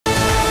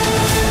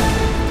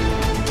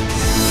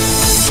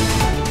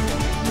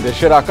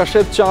দেশের আকাশে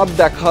চাঁদ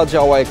দেখা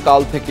যাওয়ায়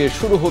কাল থেকে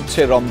শুরু হচ্ছে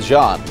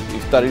রমজান।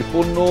 ইফতারির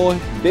পণ্য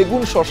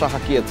বেগুন শসা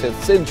হাঁকিয়েছে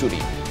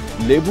সেঞ্চুরি।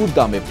 লেবুর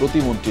দামে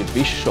প্রতিমন্ত্রীর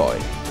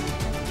বিস্ময়।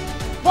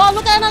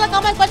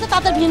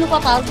 তাদের ভিন্ন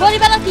কথা,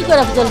 গরিবেরা কি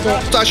করে চলছে?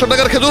 400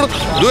 টাকার খেজুর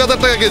 2000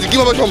 টাকা কেজি,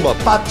 কিভাবে সম্ভব?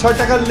 5-6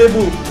 টাকার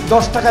লেবু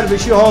 10 টাকার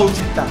বেশি হওয়া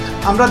উচিত না।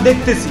 আমরা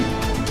দেখতেছি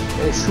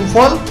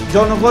সুফল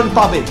জনগণ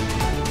পাবে।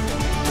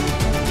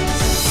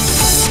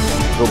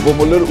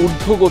 দ্রব্যমূল্যের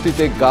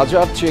ঊর্ধ্বগতিতে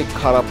গাজার চেয়ে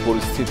খারাপ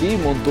পরিস্থিতি,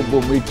 মন্তব্য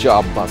মির্জা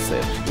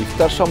আব্বাসের।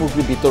 ইফতার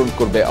সামগ্রী বিতরণ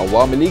করবে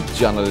আওয়ামী লীগ,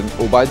 জানালেন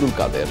ওবায়দুল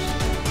কাদের।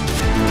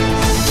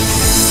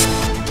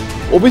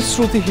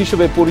 অবিশ্রুতি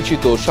হিসেবে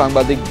পরিচিত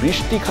সাংবাদিক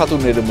বৃষ্টি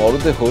খাতুনের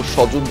মরদেহ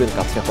স্বজনদের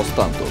কাছে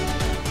হস্তান্তর।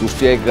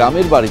 কুষ্টিয়ায়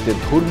গ্রামের বাড়িতে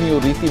ধর্মীয়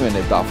রীতি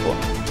মেনে দাফন।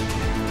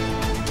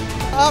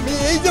 আমি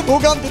এই যে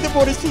ভোগান্তিতে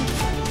পড়েছি,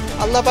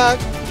 আল্লাহ পাক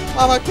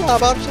আমাকে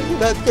আবার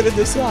হিদায়াত করে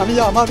দিয়েছে। আমি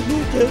আমার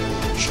মেয়েকে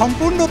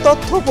সম্পূর্ণ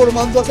তথ্য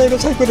প্রমাণ যাচাই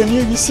বাছাই করে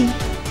নিয়ে গেছি।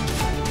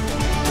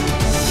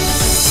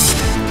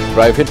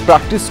 প্রাইভেট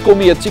প্র্যাকটিস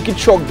কমিয়ে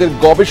চিকিৎসকদের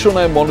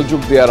গবেষণায়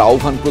মনোযোগ দেওয়ার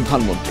আহ্বান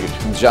প্রধানমন্ত্রীর।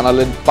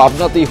 জানালেন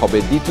পাবনাতেই হবে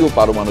দ্বিতীয়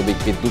পারমাণবিক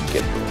বিদ্যুৎ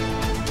কেন্দ্র।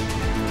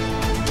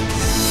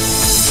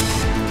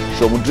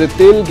 সমুদ্রে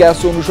তেল গ্যাস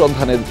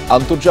অনুসন্ধানের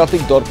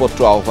আন্তর্জাতিক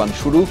দরপত্র আহ্বান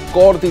শুরু।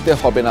 কর দিতে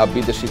হবে না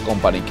বিদেশি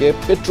কোম্পানিকে,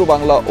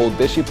 পেট্রোবাংলা ও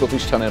দেশি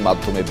প্রতিষ্ঠানের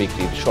মাধ্যমে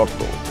বিক্রির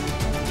শর্ত।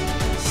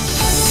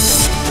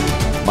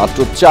 মাত্র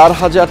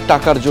 4000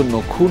 টাকার জন্য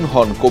খুন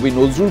হন কবি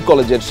নজরুল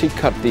কলেজের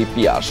শিক্ষার্থী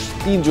পিয়াস।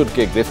 3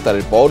 জনকে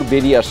গ্রেফতারের পর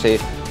বেরিয়ে আসে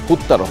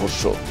হত্যা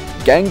রহস্য।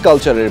 গ্যাং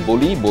কালচারের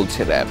বলি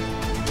বলছে র্যাব।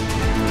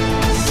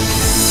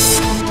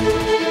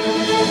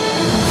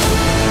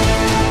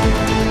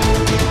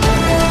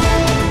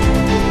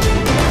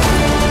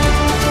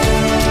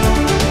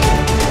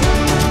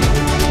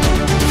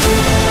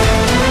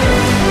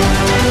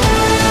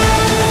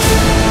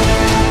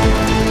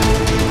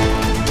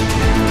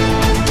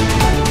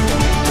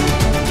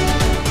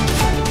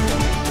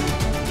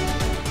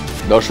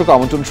 দর্শক,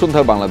 আমন্ত্রণ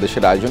সন্ধ্যার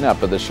বাংলাদেশের আয়োজনে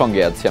আপনাদের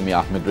সঙ্গে আছি আমি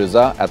আহমেদ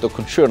রেজা।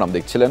 এতক্ষণ শিরোনাম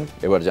দেখছিলেন,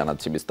 এবার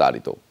জানাচ্ছি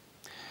বিস্তারিত।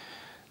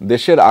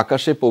 দেশের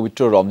আকাশে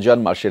পবিত্র রমজান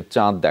মাসের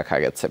চাঁদ দেখা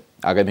গেছে।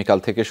 আগামীকাল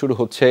থেকে শুরু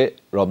হচ্ছে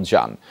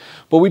রমজান।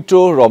 পবিত্র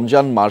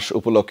রমজান মাস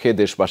উপলক্ষে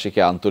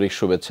দেশবাসীকে আন্তরিক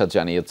শুভেচ্ছা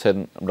জানিয়েছেন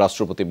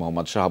রাষ্ট্রপতি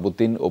মোহাম্মদ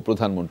শাহাবুদ্দিন ও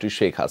প্রধানমন্ত্রী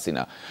শেখ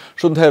হাসিনা।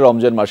 সন্ধ্যায়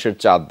রমজান মাসের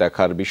চাঁদ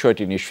দেখার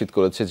বিষয়টি নিশ্চিত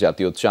করেছে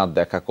জাতীয় চাঁদ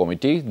দেখা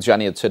কমিটি।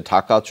 জানিয়েছে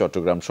ঢাকা,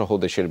 চট্টগ্রাম সহ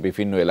দেশের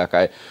বিভিন্ন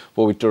এলাকায়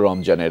পবিত্র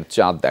রমজানের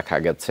চাঁদ দেখা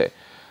গেছে।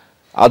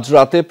 আজ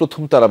রাতে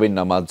প্রথম তারাবির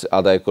নামাজ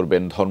আদায়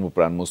করবেন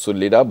ধর্মপ্রাণ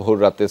মুসল্লিরা। ভোর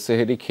রাতে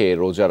সেহরি খেয়ে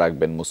রোজা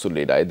রাখবেন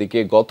মুসল্লিরা। এদিকে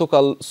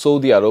গতকাল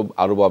সৌদি আরব,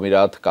 আরব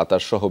আমিরাত,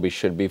 কাতার সহ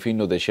বিশ্বের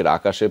বিভিন্ন দেশের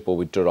আকাশে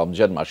পবিত্র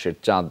রমজান মাসের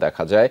চাঁদ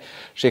দেখা যায়।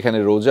 সেখানে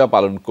রোজা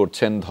পালন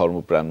করছেন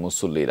ধর্মপ্রাণ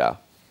মুসল্লিরা।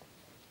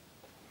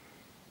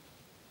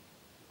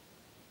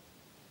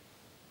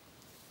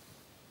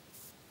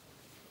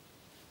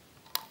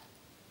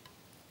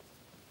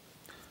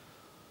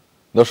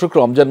 দর্শক,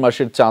 রমজান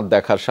মাসের চাঁদ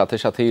দেখার সাথে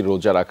সাথেই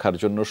রোজা রাখার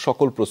জন্য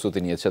সকল প্রস্তুতি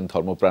নিয়েছেন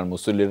ধর্মপ্রাণ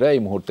মুসল্লিরা।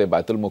 এই মুহূর্তে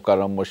বায়তুল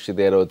মোকাররম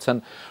মসজিদে রয়েছেন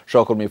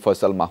সহকর্মী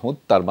ফয়সাল মাহমুদ।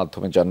 তার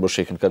মাধ্যমে জানবো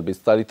সেখানকার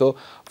বিস্তারিত।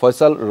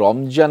 ফয়সাল,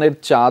 রমজানের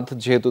চাঁদ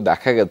যেহেতু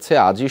দেখা গেছে,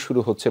 আজই শুরু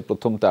হচ্ছে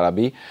প্রথম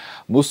তারাবি।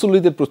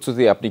 মুসল্লিদের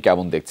প্রস্তুতি আপনি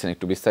কেমন দেখছেন,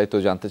 একটু বিস্তারিত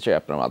জানতে চাই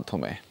আপনার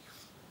মাধ্যমে।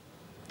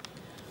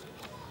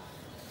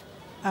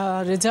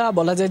 রেজা,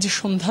 বলা যায় যে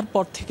সন্ধ্যার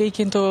পর থেকেই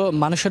কিন্তু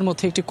মানুষের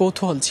মধ্যে একটি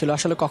কৌতূহল ছিল,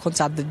 আসলে কখন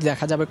চাঁদ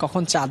দেখা যাবে,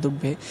 কখন চাঁদ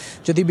উঠবে।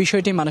 যদি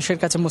বিষয়টি মানুষের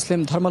কাছে, মুসলিম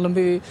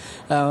ধর্মাবলম্বী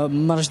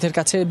মানুষদের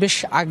কাছে বেশ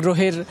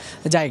আগ্রহের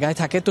জায়গায়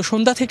থাকে, তো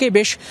সন্ধ্যা থেকে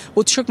বেশ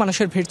উৎসুক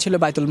মানুষের ভিড় ছিল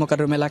বায়তুল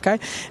মোকাররম এলাকায়।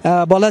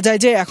 বলা যায়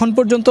যে এখন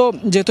পর্যন্ত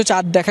যেহেতু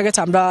চাঁদ দেখা গেছে,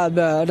 আমরা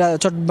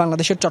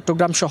বাংলাদেশের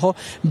চট্টগ্রাম সহ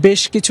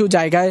বেশ কিছু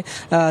জায়গায়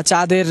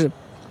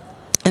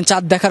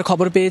চাঁদ দেখার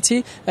খবর পেয়েছি।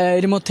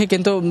 এর মধ্যে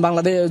কিন্তু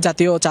বাংলাদেশ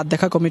জাতীয় চাঁদ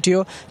দেখা কমিটিও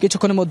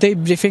কিছুক্ষণের মধ্যেই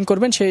ব্রিফিং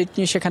করবেন,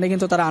 সেখানে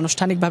কিন্তু তারা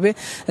আনুষ্ঠানিকভাবে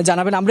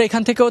জানাবেন। আমরা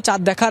এখান থেকেও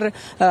চাঁদ দেখার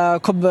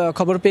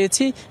খবর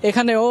পেয়েছি।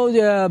 এখানেও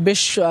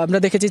বেশ আমরা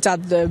দেখেছি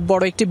চাঁদ,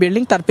 বড় একটি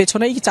বিল্ডিং, তার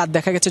পেছনেই চাঁদ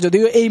দেখা গেছে।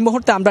 যদিও এই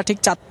মুহূর্তে আমরা ঠিক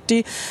চাঁদটি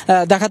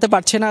দেখাতে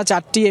পারছি না,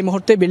 চাঁদটি এই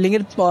মুহূর্তে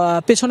বিল্ডিংয়ের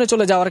পেছনে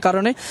চলে যাওয়ার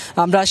কারণে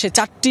আমরা সে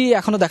চাঁদটি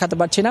এখনও দেখাতে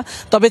পারছি না।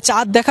 তবে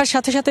চাঁদ দেখার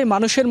সাথে সাথে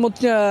মানুষের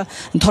মধ্যে,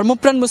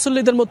 ধর্মপ্রাণ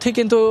মুসল্লিদের মধ্যে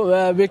কিন্তু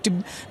একটি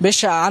বেশ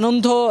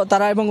আনন্দ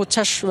তারা এবং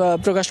উচ্ছ্বাস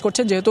প্রকাশ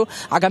করছেন। যেহেতু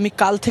আগামী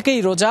কাল থেকেই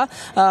রোজা,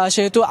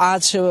 সেহেতু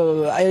আজ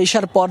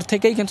ঈশার পর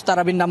থেকেই কিন্তু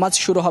তারাবির নামাজ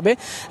শুরু হবে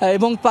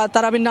এবং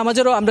তারাবির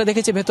নামাজেরও আমরা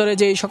দেখেছি ভেতরে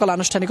যে এই সকল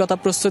আনুষ্ঠানিকতা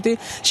প্রস্তুতি,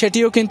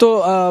 সেটিও কিন্তু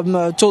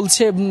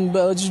চলছে,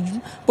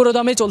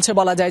 পুরোদমে চলছে।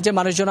 বলা যায় যে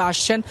মানুষজন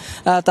আসছেন,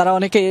 তারা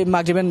অনেকেই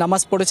মাগরিবের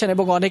নামাজ পড়েছেন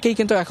এবং অনেকেই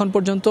কিন্তু এখন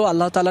পর্যন্ত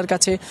আল্লাহ তাআলার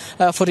কাছে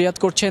ফরিয়াদ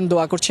করছেন,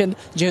 দোয়া করছেন।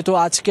 যেহেতু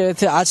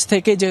আজ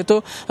থেকে যেহেতু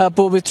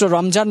পবিত্র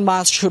রমজান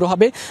মাস শুরু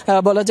হবে,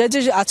 বলা যায় যে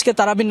আজকে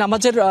তারাবির নামাজের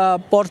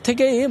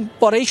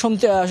পরেই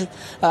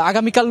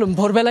আগামীকাল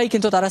ভোরবেলায়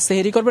কিন্তু তারা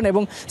সেহরি করবেন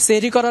এবং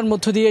সেহরি করার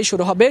মধ্য দিয়েই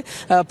শুরু হবে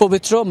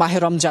পবিত্র মাহে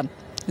রমজান।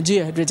 জি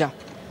রেজা,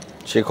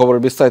 সে খবর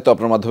বিস্তারিত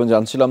আপনার মাধ্যমে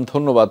জানছিলাম।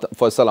 ধন্যবাদ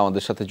ফয়সাল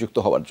আমাদের সাথে যুক্ত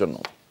হওয়ার জন্য।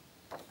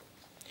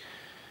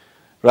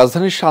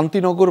 রাজধানীর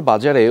শান্তিনগর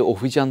বাজারে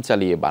অভিযান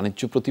চালিয়ে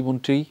বাণিজ্য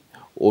প্রতিমন্ত্রী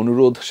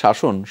অনুরোধ,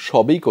 শাসন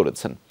সবই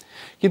করেছেন,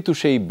 কিন্তু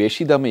সেই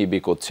বেশি দামেই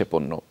বিকোচ্ছে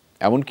পণ্য।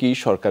 এমনকি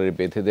সরকারের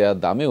বেঁধে দেয়া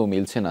দামেও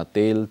মিলছে না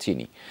তেল,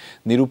 চিনি।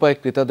 নিরুপায়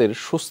ক্রেতাদের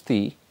স্বস্তি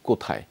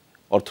কোথায়?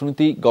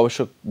 অর্থনীতি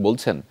গবেষক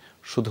বলছেন,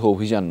 শুধু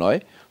অভিযান নয়,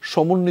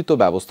 সমন্বিত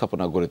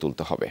ব্যবস্থাপনা গড়ে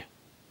তুলতে হবে।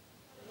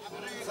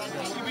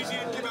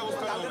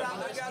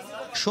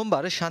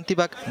 সোমবার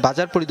শান্তিবাগ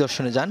বাজার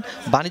পরিদর্শনে যান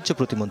বাণিজ্য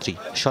প্রতিমন্ত্রী।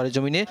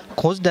 সরেজমিনে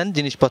খোঁজ দেন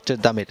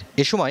জিনিসপত্রের দামের।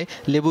 এ সময়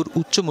লেবুর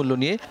উচ্চ মূল্য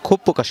নিয়ে ক্ষোভ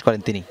প্রকাশ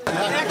করেন তিনি।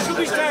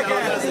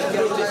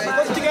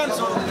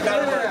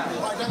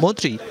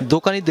 মন্ত্রী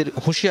দোকানীদের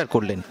হুঁশিয়ার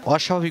করলেন,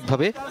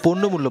 অস্বাভাবিকভাবে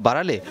পণ্যমূল্য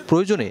বাড়ালে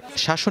প্রয়োজনে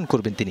শাসন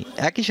করবেন তিনি।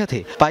 একই সাথে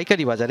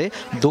পাইকারি বাজারে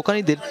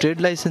দোকানীদের ট্রেড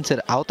লাইসেন্সের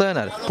আওতায়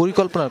আনার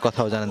পরিকল্পনার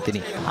কথাও জানান তিনি।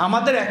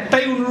 আমাদের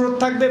একটাই অনুরোধ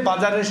থাকবে,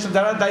 বাজারের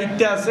যারা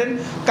দায়িত্বে আছেন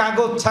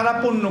কাগজ ছাড়া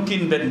পণ্য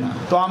কিনবেন না।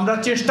 তো আমরা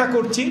চেষ্টা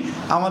করছি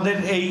আমাদের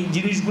এই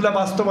জিনিসগুলা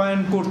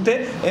বাস্তবায়ন করতে,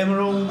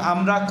 এবং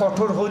আমরা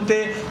কঠোর হইতে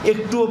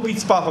একটুও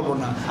পিছপা হব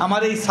না।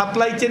 আমার এই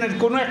সাপ্লাই চেনের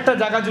কোনো একটা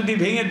জায়গা যদি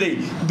ভেঙে দেই,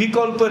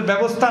 বিকল্পের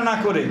ব্যবস্থা না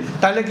করে,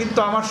 তাহলে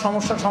কিন্তু আমার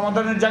সমস্যা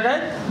সমাধানের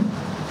জায়গায়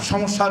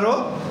সমস্যারও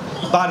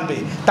বাড়বে।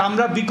 তা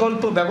আমরা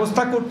বিকল্প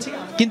ব্যবস্থা করছি।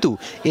 কিন্তু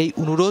এই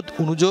অনুরোধ,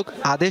 অনুযোগ,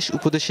 আদেশ,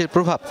 উপদেশের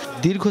প্রভাব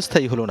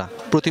দীর্ঘস্থায়ী হলো না।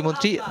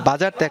 প্রতিমন্ত্রী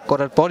বাজার ত্যাগ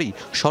করার পরই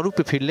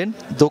স্বরূপে ফিরলেন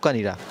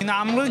দোকানিরা। কিন্তু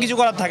আমরা কিছু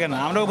করার থাকে না,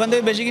 আমরা ওখান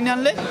থেকে বেশি কিনে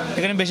আনলে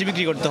এখানে বেশি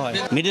বিক্রি করতে হয়।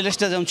 মিডল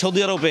ইস্টে যেমন সৌদি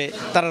আরবে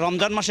তারা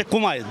রমজান মাসে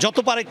কমায়, যত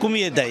পারে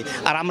কমিয়ে দেয়,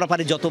 আর আমরা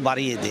পারি যত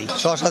বাড়িয়ে দেয়।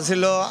 শসা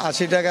ছিল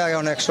 80 টাকা,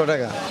 এখন 100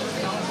 টাকা।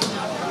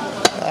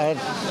 আর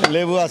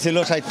লেবু আছিল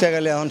 60 টাকা,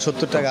 এখন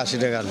 70 টাকা, 80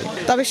 টাকা।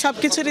 তবে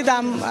সবকিছুরই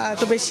দাম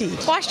তো বেশি।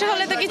 কষ্ট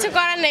হলে তো কিছু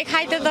করার নেই,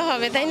 খাইতে তো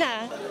হবে, তাই না?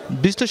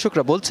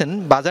 বিশ্লেষকরা বলছেন,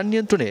 বাজার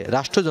নিয়ন্ত্রণে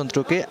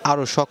রাষ্ট্রযন্ত্রকে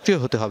আরো সক্রিয়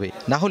হতে হবে,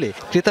 না হলে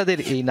ক্রেতাদের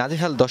এই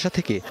নাজেহাল দশা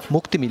থেকে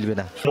মুক্তি মিলবে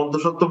না।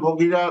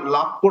 মধ্যস্বত্বভোগীরা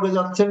লাভ করে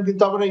যাচ্ছেন,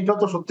 কিন্তু আবার এটা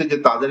তো সত্যি যে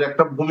তাদের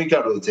একটা ভূমিকা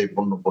রয়েছে এই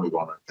পণ্য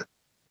পরিবহনের ক্ষেত্রে।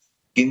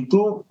 কিন্তু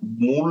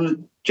মূল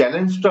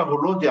চ্যালেঞ্জটা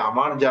হলো যে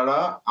আমার যারা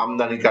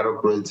আমদানিকারক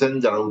রয়েছেন,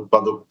 যারা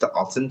উৎপাদক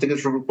আছেন থেকে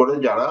শুরু করে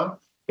যারা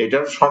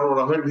এটার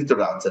সরবরাহের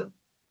ভিতরে আছেন,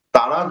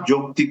 তারা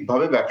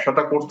যৌক্তিকভাবে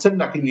ব্যবসাটা করছেন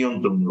নাকি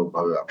নিয়ন্ত্রণমূলক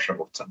ভাবে ব্যবসা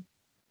করছেন।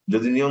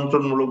 যদি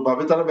নিয়ন্ত্রণমূলক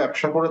ভাবে তারা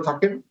ব্যবসা করে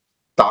থাকেন,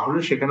 তাহলে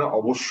সেখানে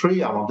অবশ্যই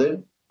আমাদের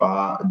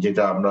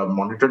যেটা আমরা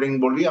মনিটরিং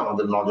বলি,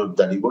 আমাদের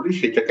নজরদারি বলি,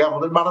 সেটাকে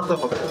আমাদের বাড়াতে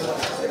হবে।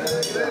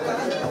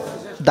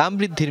 দাম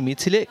বৃদ্ধির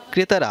মিছিলে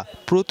ক্রেতারা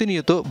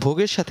প্রতিনিয়ত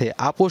ভোগের সাথে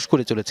আপোষ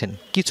করে চলেছেন।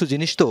 কিছু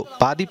জিনিস তো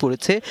বাদই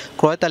পড়েছে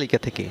ক্রয় তালিকা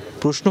থেকে।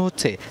 প্রশ্ন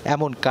হচ্ছে,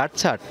 এমন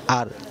কাটছাট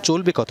আর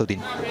চলবে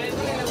কতদিন?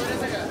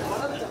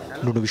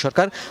 নুনবী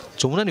সরকার,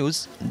 যমুনা নিউজ,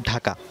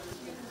 ঢাকা।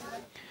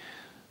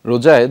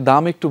 রোজায়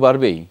দাম একটু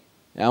বাড়বেই,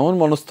 এমন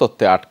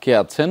মনস্তত্ত্বে আটকে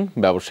আছেন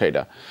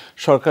ব্যবসায়ীরা।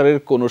 সরকারের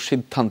কোনো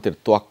সিদ্ধান্তের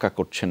তোয়াক্কা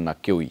করছেন না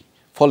কেউই।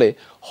 ফলে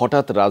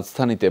হঠাৎ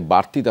রাজধানীতে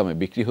বাড়তি দামে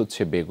বিক্রি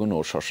হচ্ছে বেগুন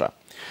ও শসা।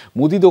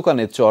 মুদি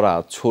দোকানে চড়া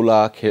ছোলা,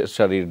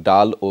 খেসারির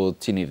ডাল ও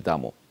চিনির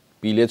দামও।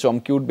 পিলে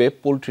চমকে উঠবে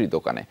পোলট্রি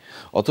দোকানে,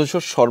 অথচ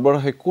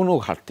সরবরাহে কোনো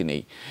ঘাটতি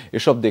নেই।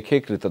 এসব দেখে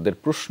ক্রেতাদের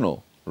প্রশ্ন,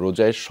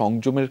 রোজায়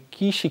সংযমের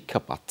কি শিক্ষা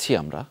পাচ্ছি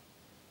আমরা?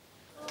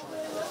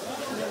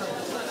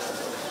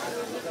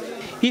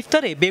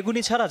 ইফতারে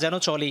বেগুনি ছাড়া যেন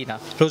চলেই না।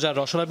 রোজার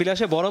রসনা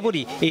বিলাসে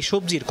বরাবরই এই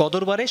সবজির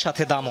কদর বাড়ে,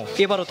 সাথে দামও।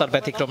 এবারও তার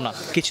ব্যতিক্রম না।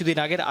 কিছুদিন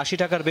আগের 80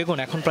 টাকার বেগুন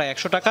এখন প্রায়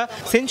 100 টাকা।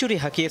 সেঞ্চুরি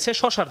হাঁকিয়েছে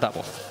শসার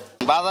দামও।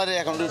 বাজারে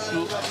এখন একটু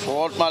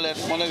শর্ট মালের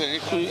মনে করেন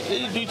একটু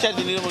এই 2-4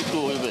 দিনের একটু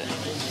হইবে,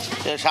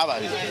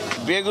 স্বাভাবিক।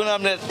 বেগুন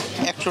আপনার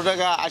 100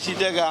 টাকা, 80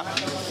 টাকা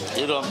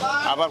এরকম,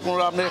 আবার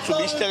কোনো আপনার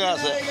 120 টাকা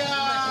আছে।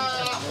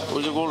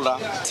 ওই যে গোলটা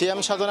সিএম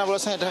সাধনা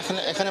বলেছেন,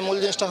 এখানে মূল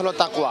জিনিসটা হলো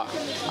তাকওয়া,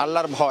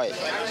 আল্লাহর ভয়।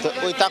 তো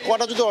ওই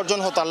তাকওয়াটা যদি অর্জন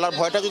হতো, আল্লাহর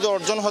ভয়টা যদি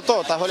অর্জন হতো,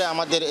 তাহলে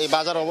আমাদের এই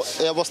বাজার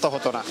এই অবস্থা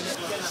হতো না।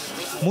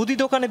 মুদি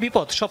দোকানে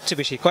বিপদ সবচেয়ে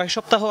বেশি। কয়েক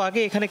সপ্তাহ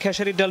আগে এখানে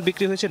খেসারির ডাল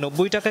বিক্রি হয়েছে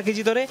 90 টাকা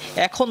কেজি দরে,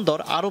 এখন দর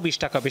আরও 20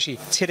 টাকা বেশি।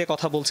 ছেড়ে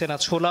কথা বলছে না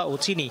ছোলা ও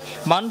চিনি।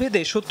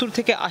 মানভেদে 70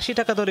 থেকে 80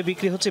 টাকা দরে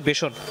বিক্রি হচ্ছে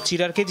বেসন,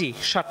 চিরার কেজি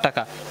 60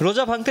 টাকা।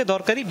 রোজা ভাঙতে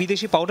দরকারি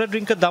বিদেশি পাউডার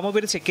ড্রিঙ্কের দামও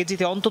বেড়েছে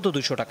কেজিতে অন্তত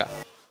 200 টাকা।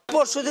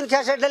 পরশুদিন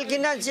খেসার ডাল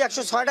কিনে আনছি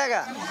 106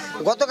 টাকা,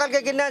 গতকালকে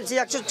কিনে আনছি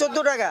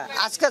 114 টাকা,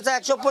 আজকে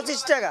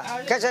 125 টাকা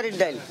খেসারির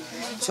ডাল।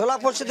 ছোলা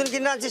পরশুদিন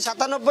কিনে আনছি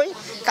 97,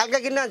 কালকে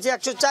কিনে আনছি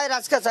 104,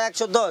 আজকে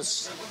 110।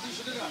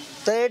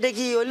 তো এটা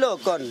কি হইলো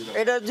কোন?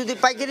 এটা যদি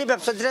পাইকারি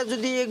ব্যবসায়ীরা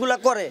যদি এগুলা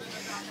করে,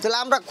 তাহলে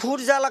আমরা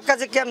খুচরা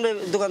এলাকাতে কেমনে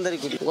দোকানদারি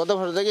করি? গত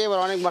বছর থেকে এবার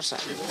অনেক বাড়ছে,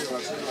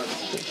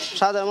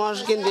 সাধারণ মানুষ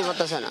কিনতেই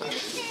পারতেছে না।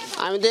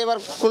 আমি তো এবার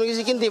কোনো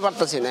কিছু কিনতেই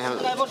পারতেছি না। এখন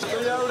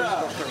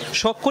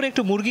শখ করে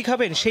একটু মুরগি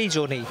খাবেন, সেই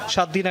জো নেই।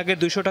 7 দিন আগের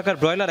 200 টাকার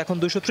ব্রয়লার এখন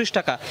 230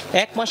 টাকা।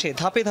 এক মাসে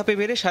ধাপে ধাপে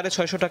বেড়ে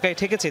 650 টাকায়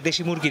ঠেকেছে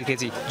দেশি মুরগির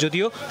কেজি।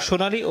 যদিও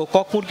সোনালী ও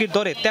কক মুরগির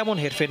দরে তেমন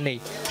হেরফের নেই।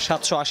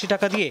 780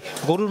 টাকা দিয়ে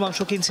গরুর মাংস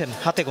কিনছেন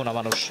হাতে গোনা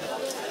মানুষ।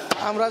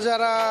 আমরা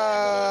যারা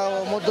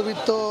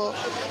মধ্যবিত্ত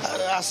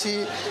আছি,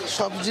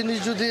 সব জিনিস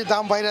যদি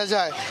দাম বাইরে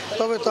যায়,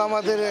 তবে তো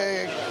আমাদের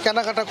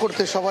কেনাকাটা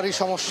করতে সবারই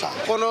সমস্যা।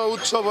 কোনো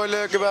উৎসব হইলে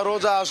কিংবা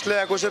রোজা আসলে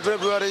 21শে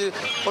ফেব্রুয়ারি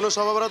কোনো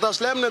সভাবরাত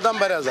আসলে এমনি দাম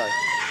বাইরে যায়।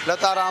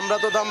 তার আমরা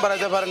তো দাম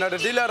বাড়াইতে পারি না,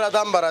 ডিলাররা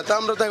দাম বাড়ায়, তা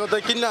আমরা তো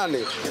কিনে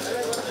আনি।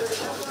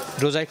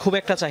 রোজায় খুব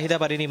একটা চাহিদা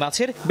বাড়েনি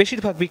মাছের,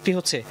 বেশিরভাগ বিক্রি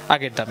হচ্ছে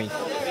আগের দামই।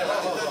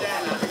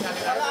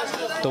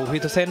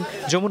 তৌহিদ হোসেন,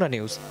 যমুনা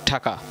নিউজ,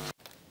 ঢাকা।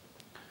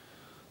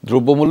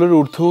 দ্রব্যমূল্যের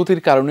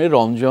ঊর্ধ্বগতির কারণে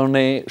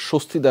রমজানে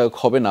স্বস্তিদায়ক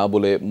হবে না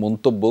বলে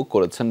মন্তব্য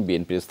করেছেন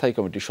বিএনপির স্থায়ী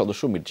কমিটির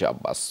সদস্য মির্জা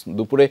আব্বাস।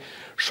 দুপুরে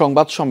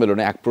সংবাদ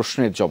সম্মেলনে এক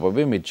প্রশ্নের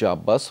জবাবে মির্জা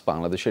আব্বাস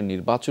বাংলাদেশের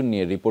নির্বাচন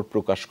নিয়ে রিপোর্ট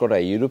প্রকাশ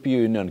করায় ইউরোপীয়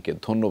ইউনিয়নকে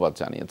ধন্যবাদ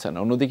জানিয়েছেন।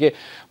 অন্যদিকে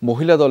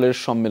মহিলা দলের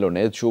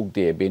সম্মেলনে যোগ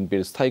দিয়ে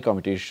বিএনপির স্থায়ী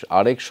কমিটির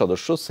আরেক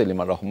সদস্য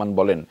সেলিমা রহমান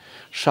বলেন,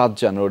 7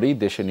 জানুয়ারি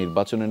দেশে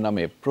নির্বাচনের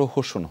নামে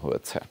প্রহসন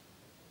হয়েছে।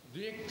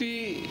 একটি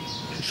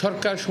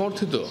সরকার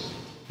সমর্থিত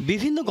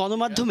বিভিন্ন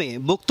গণমাধ্যমে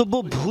বক্তব্য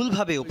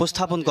ভুলভাবে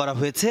উপস্থাপন করা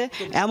হয়েছে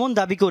এমন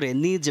দাবি করে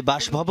নিজ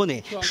বাসভবনে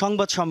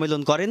সংবাদ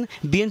সম্মেলন করেন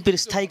বিএনপির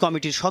স্থায়ী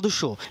কমিটির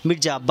সদস্য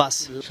মির্জা আব্বাস।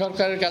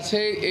 সরকারের কাছে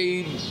এই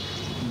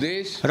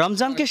দেশ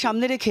রমজানকে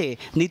সামনে রেখে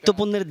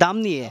নিত্যপণ্যের দাম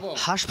নিয়ে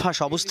হাঁসফাঁস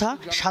অবস্থা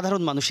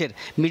সাধারণ মানুষের।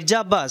 মির্জা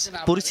আব্বাস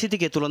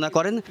পরিস্থিতিকে তুলনা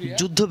করেন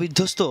যুদ্ধ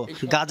বিধ্বস্ত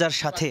গাজার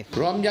সাথে।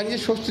 রমজান যে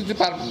স্বস্তিতে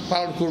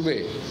পালন করবে,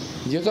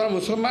 যেহেতু আমরা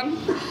মুসলমান,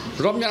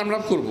 রমজান আমরা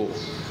করব,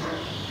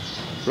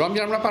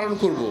 রমজান আমরা পালন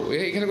করব,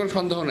 এখানে কোনো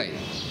সন্দেহ নাই।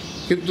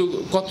 কিন্তু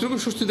কতটুকু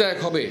স্বস্তিদায়ক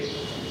হবে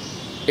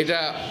এটা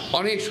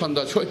অনেক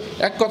সন্দেহ।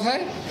 এক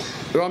কথায়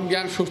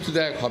রমজান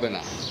স্বস্তিদায়ক হবে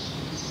না।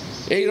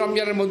 এই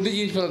রমজানের মধ্যে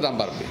জিনিসপত্রের দাম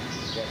বাড়বে,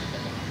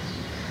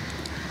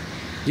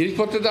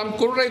 জিনিসপত্রের দাম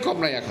কোনোটাই কম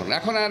নাই।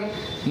 এখন আর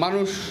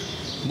মানুষ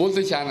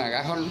বলতে চায় না।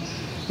 এখন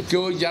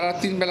কেউ যারা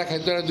 3 বেলা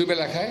খায় তারা 2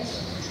 বেলা খায়,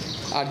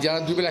 আর যারা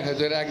 2 বেলা খায়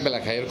তারা 1 বেলা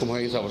খায়, এরকম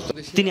হয়ে গেছে অবস্থা।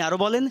 তিনি আরো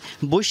বলেন,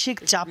 বৈশ্বিক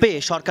চাপে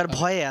সরকার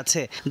ভয়ে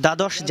আছে।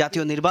 দ্বাদশ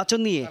জাতীয় নির্বাচন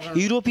নিয়ে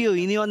ইউরোপীয়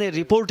ইউনিয়নের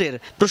রিপোর্টের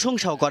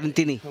প্রশংসাও করেন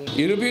তিনি।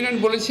 ইউরোপীয় ইউনিয়ন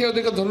বলেছে,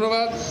 ওদেরকে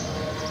ধন্যবাদ।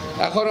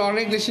 এখন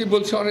অনেক দেশই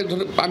বলছে,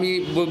 আমি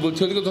বলছি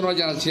ওদেরকে ধন্যবাদ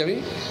জানাচ্ছি আমি।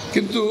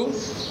 কিন্তু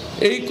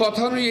এই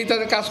কথা অনুযায়ী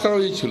তাদের কাজ করা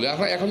উচিত ছিল।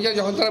 এখন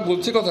যখন তারা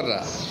বলছে কথাটা,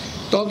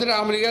 তখন তারা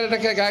আমেরিকার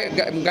এটাকে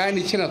গায়ে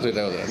নিচ্ছে না। তো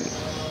এটা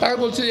তারা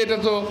বলছে যে এটা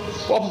তো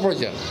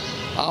অপপ্রচার।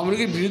 আওয়ামী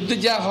লীগের বিরুদ্ধে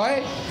যা হয়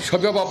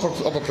সবই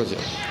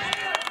অপপ্রচার।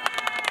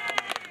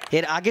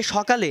 এর আগে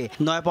সকালে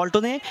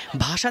নয়াপল্টনে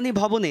ভাসানী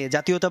ভবনে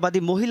জাতীয়তাবাদী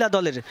মহিলা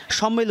দলের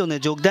সম্মেলনে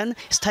যোগ দেন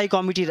স্থায়ী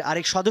কমিটির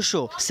আরেক সদস্য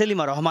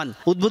সেলিমা রহমান।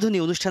 উদ্বোধনী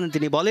অনুষ্ঠানে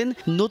তিনি বলেন,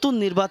 নতুন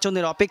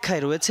নির্বাচনের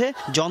অপেক্ষায় রয়েছে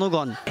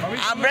জনগণ।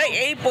 আমরা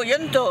এই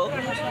পর্যন্ত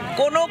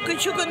কোনো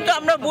কিছু কিন্তু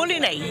আমরা বলি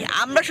নাই।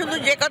 আমরা শুধু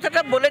যে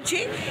কথাটা বলেছি,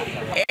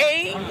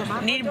 এই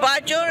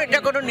নির্বাচন এটা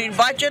কোনো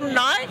নির্বাচন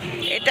নয়,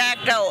 এটা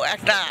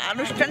একটা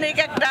আনুষ্ঠানিক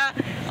একটা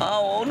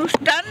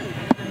অনুষ্ঠান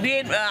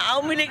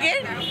আওয়ামী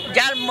লীগের,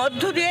 যার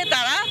মধ্য দিয়ে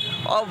তারা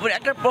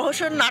একটা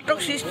প্রহসন নাটক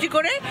সৃষ্টি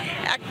করে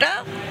একটা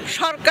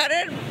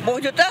সরকারের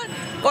বৈধতা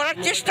করার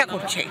চেষ্টা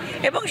করছে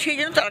এবং সেই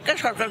জন্য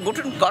সরকার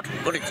গঠন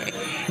করেছে।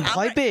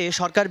 ভয় পেয়ে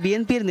সরকার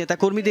বিএনপির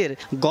নেতাকর্মীদের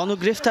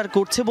গণগ্রেফতার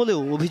করছে বলেও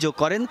অভিযোগ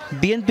করেন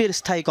বিএনপির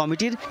স্থায়ী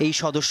কমিটির এই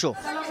সদস্য।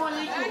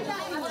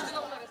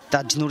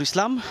 তাজনুর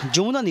ইসলাম,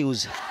 যমুনা নিউজ,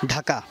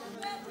 ঢাকা।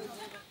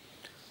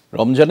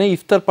 রমজানে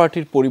ইফতার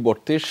পার্টির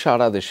পরিবর্তে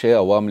সারা দেশে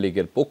আওয়ামী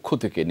লীগের পক্ষ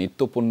থেকে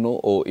নিত্যপণ্য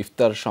ও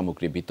ইফতার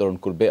সামগ্রী বিতরণ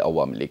করবে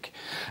আওয়ামী লীগ।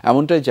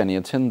 এমনটাই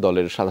জানিয়েছেন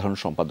দলের সাধারণ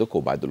সম্পাদক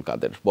ওবায়দুল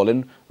কাদের। বলেন,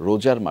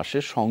 রোজার মাসে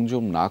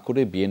সংযম না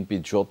করে বিএনপি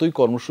যতই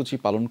কর্মসূচি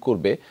পালন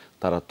করবে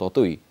তারা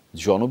ততই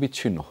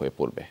জনবিচ্ছিন্ন হয়ে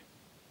পড়বে।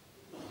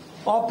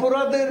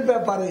 অপরাধের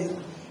ব্যাপারে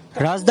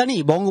রাজধানী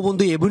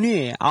বঙ্গবন্ধু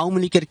এভিনিউয়ে আওয়ামী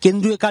লীগের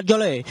কেন্দ্রীয়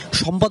কার্যালয়ে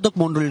সম্পাদক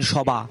মণ্ডলীর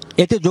সভা।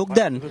 এতে যোগ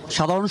দেন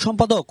সাধারণ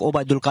সম্পাদক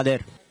ওবায়দুল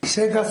কাদের।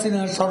 শেখ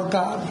হাসিনার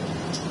সরকার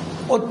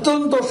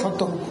অত্যন্ত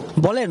সতর্ক।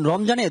 বলেন,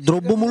 রমজানে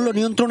দ্রব্যমূল্য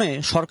নিয়ন্ত্রণে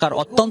সরকার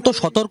অত্যন্ত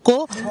সতর্ক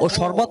ও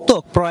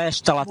সর্বাত্মক প্রয়াস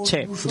চালাচ্ছে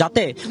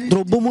যাতে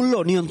দ্রব্যমূল্য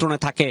নিয়ন্ত্রণে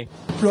থাকে।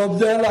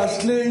 রমজান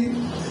আসলেই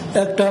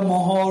একটা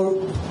মহল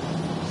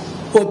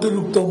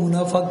অতিরিক্ত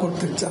মুনাফা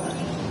করতে চায়,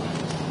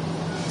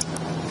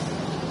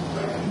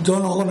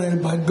 জনগণের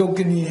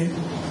ভাগ্যকে নিয়ে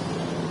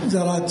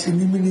যারা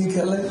ছিনিমিনি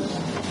খেলে।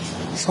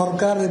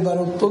 সরকার এবার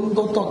অত্যন্ত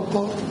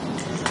তৎপর,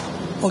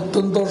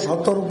 অত্যন্ত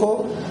সতর্ক।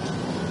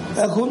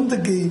 এখন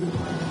থেকেই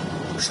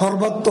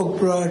সর্বাত্মক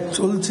প্রয়াস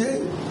চলছে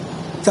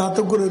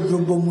যাতে করে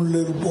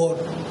দ্রব্যমূল্যের উপর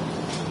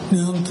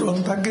নিয়ন্ত্রণ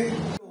থাকে।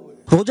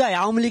 রোজায়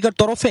আওয়ামী লীগের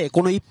তরফে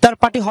কোনো ইফতার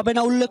পার্টি হবে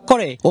না উল্লেখ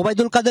করে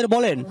ওবায়দুল কাদের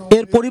বলেন,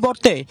 এর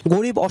পরিবর্তে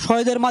গরিব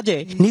অসহায়দের মাঝে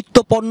নিত্য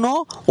পণ্য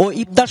ও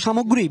ইফতার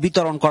সামগ্রী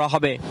বিতরণ করা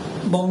হবে।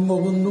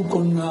 বঙ্গবন্ধু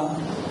কন্যা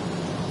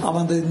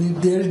আমাদের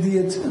নির্দেশ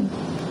দিয়েছেন,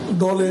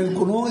 দলের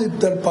কোনো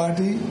ইফতার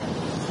পার্টি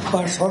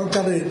বা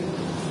সরকারের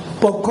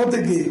পক্ষ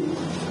থেকে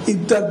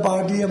ইফতার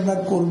পার্টি আমরা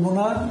করব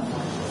না।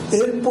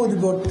 এর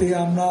পরিবর্তে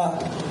আমরা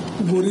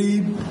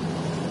গরিব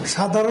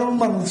সাধারণ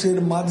মানুষের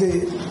মাঝে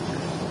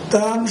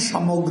ত্রাণ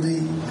সামগ্রী,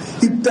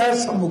 ইফতার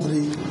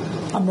সামগ্রী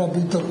আমরা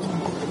বিতরণ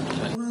করব।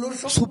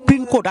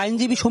 সুপ্রিম কোর্ট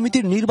আইনজীবী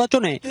সমিতির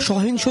নির্বাচনে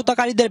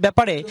সহিংসতাকারীদের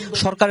ব্যাপারে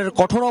সরকারের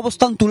কঠোর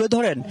অবস্থান তুলে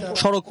ধরেন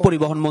সড়ক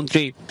পরিবহন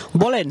মন্ত্রী।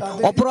 বলেন,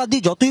 অপরাধী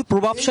যতই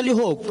প্রভাবশালী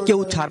হোক কেউ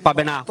ছাড়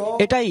পাবে না।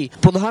 এটাই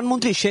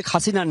প্রধানমন্ত্রী শেখ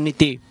হাসিনার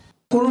নীতি।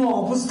 কোনো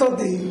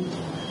অবস্থাতেই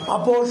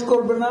আপোষ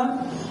করবে না,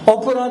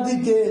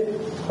 অপরাধীকে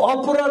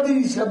অপরাধী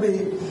হিসাবে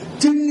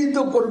চিহ্নিত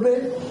করবে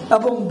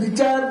এবং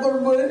বিচার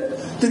করবে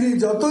তিনি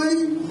যতই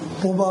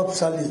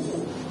প্রভাবশালী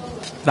হোক।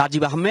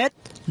 রাজীব আহমেদ,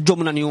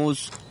 যমুনা নিউজ,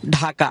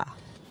 ঢাকা।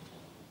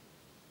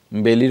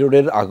 বেলি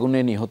রোডের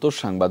আগুনে নিহত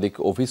সাংবাদিক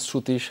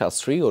অভিশ্রুতি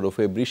শাস্ত্রী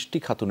ওরফে বৃষ্টি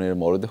খাতুনের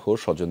মরদেহ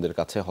স্বজনদের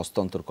কাছে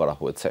হস্তান্তর করা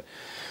হয়েছে।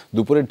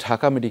 দুপুরে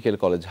ঢাকা মেডিকেল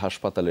কলেজ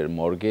হাসপাতালের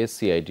মর্গে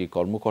সিআইডি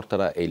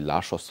কর্মকর্তারা এই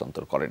লাশ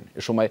হস্তান্তর করেন।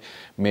 এ সময়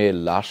মেয়ের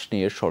লাশ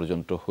নিয়ে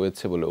ষড়যন্ত্র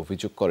হয়েছে বলে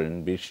অভিযোগ করেন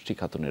বৃষ্টি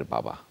খাতুনের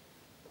বাবা।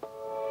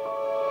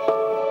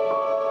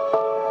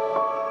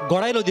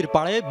 গড়াই নদীর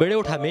পাড়ে বেড়ে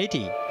ওঠা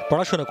মেয়েটি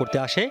পড়াশোনা করতে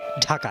আসে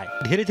ঢাকায়।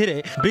 ধীরে ধীরে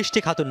বৃষ্টি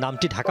খাতুন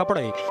নামটি ঢাকা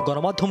পড়ে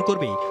গণমাধ্যম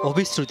কর্মী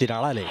অভিশ্রুতির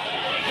আড়ালে।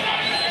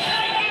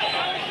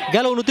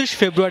 গেল 29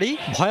 ফেব্রুয়ারি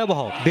ভয়াবহ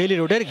বেলি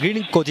রোডের গ্রিন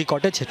কোজি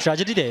কটেজ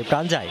ট্র্যাজেডিতে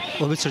প্রাণ যায়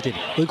অভিশ্রুতির।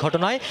 ওই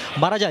ঘটনায়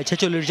মারা যায়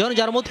 46 জন,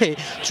 যার মধ্যে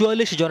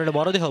 44 জনের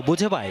মরদেহ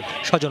বুঝে পায়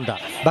স্বজনরা।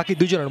 বাকি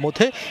 2 জনের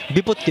মধ্যে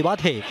বিপত্তি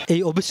বাধে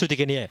এই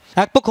অভিশ্রুতিকে নিয়ে।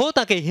 একপক্ষ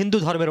তাকে হিন্দু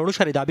ধর্মের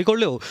অনুসারী দাবি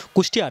করলেও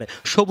কুষ্টিয়ার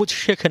সবুজ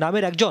শেখ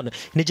নামের একজন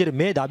নিজের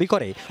মেয়ে দাবি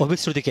করে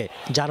অভিশ্রুতিকে।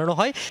 জানানো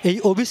হয় এই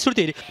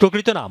অভিশ্রুতির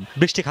প্রকৃত নাম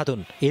বৃষ্টি খাতুন।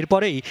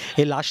 এরপরেই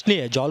এই লাশ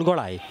নিয়ে জল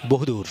গড়ায়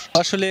বহুদূর।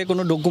 আসলে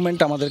কোনো ডকুমেন্ট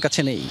আমাদের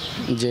কাছে নেই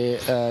যে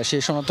সে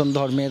সনাতন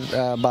ধর্মের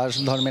বা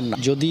ধর্মের না।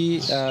 যদি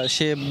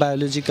সে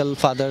বায়োলজিক্যাল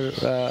ফাদার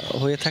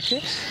হয়ে থাকে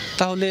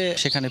তাহলে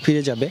সেখানে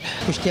ফিরে যাবে।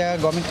 কুষ্টিয়া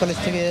গভর্নমেন্ট কলেজ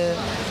থেকে,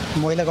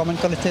 মহিলা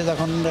গভর্নমেন্ট কলেজ থেকে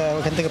যখন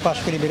ওখান থেকে পাশ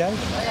করি বেড়ায়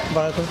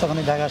করে তখন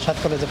ঢাকা 7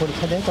 কলেজে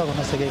পরীক্ষা দেয়, তখন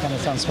হচ্ছে এখানে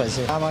চান্স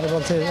পাইছে। আমার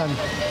বলছে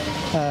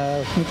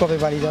তুমি কবে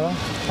বাড়ি যাওয়া?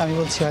 আমি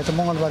বলছি হয়তো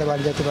মঙ্গলবারে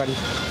বাড়ি যেতে পারি।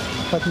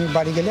 তুমি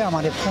বাড়ি গেলে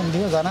আমার ফোন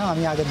দিও, জানা,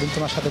 আমি আগের দিন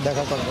তোমার সাথে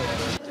দেখা করবো।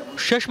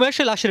 শেষমেশ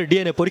লাশের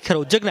ডিএনএ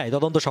পরীক্ষার উদ্যোগ নেয়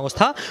তদন্ত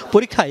সংস্থা।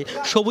 পরীক্ষায়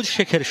সবুজ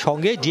শেখের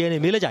সঙ্গে ডিএনএ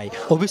মিলে যায়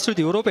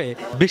অভিশ্রুতি ইউরোপে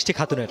বৃষ্টি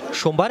খাতুনের।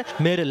 সোমবার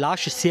মেয়ের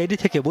লাশ সিআইডি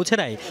থেকে বুঝে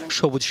নেয়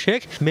সবুজ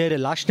শেখ। মেয়ের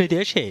লাশ নিতে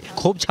এসে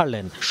ক্ষোভ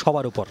ছাড়লেন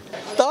সবার উপর।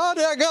 তার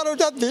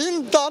 11টা দিন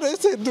তার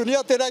এসে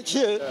দুনিয়াতে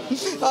রাখিয়ে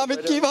আমি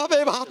কিভাবে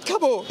ভাত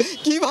খাবো,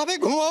 কিভাবে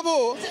ঘুমাবো?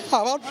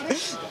 আমার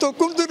তো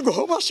কোনদিন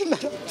ঘুম আসে না।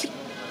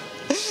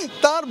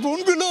 তার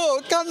বোনগুলো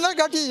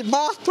কান্নাকাটি,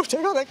 মা তো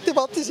সেখানে রাখতে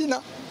পারতেছি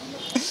না।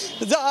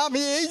 যা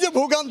আমি এই যে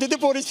ভোগান্তিতে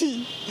পড়েছি,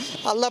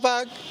 আল্লাহ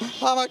পাক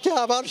আমাকে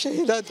আবার সে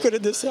হিদায়াত করে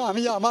দিয়েছে।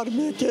 আমি আমার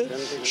মেয়েকে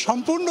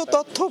সম্পূর্ণ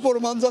তথ্য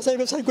প্রমাণ যাচাই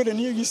বাছাই করে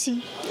নিয়ে গেছি।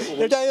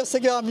 এটাই হচ্ছে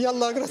কি আমি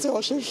আল্লাহর কাছে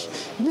অশেষ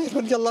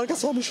মেহরবানি, আল্লাহর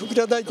কাছে আমি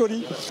শুকরিয়া আদায় করি।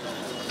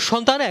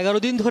 সন্তান 11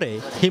 দিন ধরে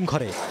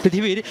হিমঘরে।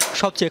 পৃথিবীর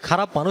সবচেয়ে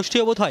খারাপ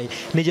মানুষটিও বোধ হয়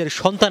নিজের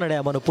সন্তানের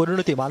এমন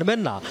পরিণতি মানবেন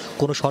না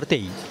কোনো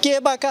শর্তেই। কে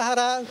বা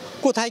কাহারা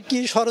কোথায় কি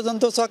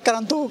ষড়যন্ত্র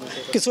চক্রান্ত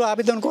কিছু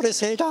আবেদন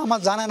করেছে এটা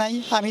আমার জানা নাই,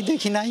 আমি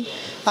দেখি নাই,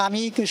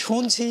 আমি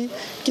শুনছি,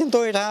 কিন্তু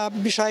এটা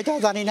বিষয়টা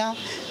জানি না।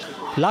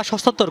 লাশ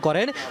হস্তান্তর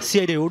করেন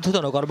সিআইডির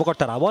ঊর্ধ্বতন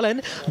কর্মকর্তারা। বলেন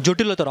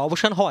জটিলতার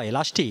অবসান হওয়ায়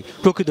লাশটি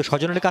প্রকৃত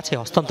স্বজনের কাছে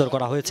হস্তান্তর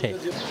করা হয়েছে।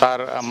 তার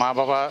মা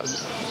বাবা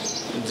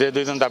যে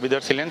 2 জন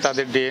দাবিদার ছিলেন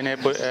তাদের ডিএনএ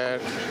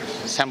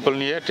স্যাম্পল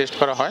নিয়ে টেস্ট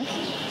করা হয়।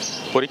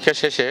 পরীক্ষা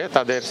শেষে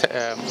তাদের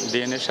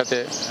ডিএনএর সাথে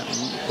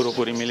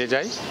পুরোপুরি মিলে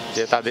যায়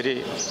যে তাদেরই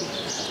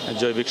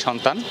জৈবিক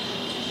সন্তান।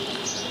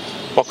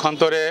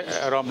 পক্ষান্তরে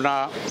রমনা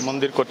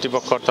মন্দির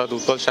কর্তৃপক্ষ অর্থাৎ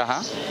উত্তল সাহা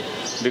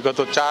বিগত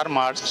 4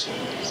 মার্চ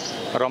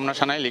রমনা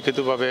থানায়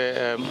লিখিতভাবে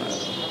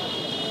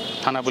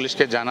থানা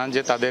পুলিশকে জানান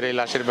যে তাদের এই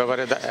লাশের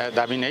ব্যাপারে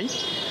দাবি নেই,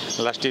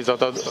 লাশটি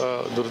যত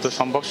দ্রুত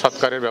সম্ভব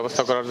সৎকারের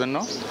ব্যবস্থা করার জন্য।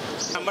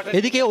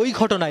 এদিকে ওই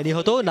ঘটনায়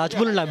নিহত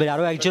নাজমুল নামের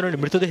আরও একজনের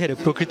মৃতদেহের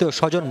প্রকৃত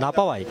স্বজন না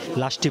পাওয়ায়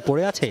লাশটি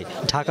পড়ে আছে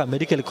ঢাকা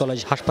মেডিকেল কলেজ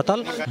হাসপাতাল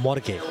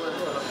মর্গে।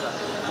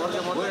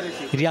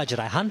 রিয়াজ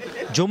রায়হান,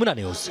 যমুনা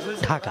নিউজ,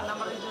 ঢাকা।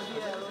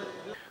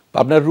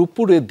 পাবনার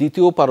রূপপুরে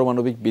দ্বিতীয়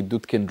পারমাণবিক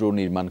বিদ্যুৎ কেন্দ্র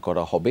নির্মাণ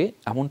করা হবে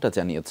এমনটা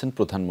জানিয়েছেন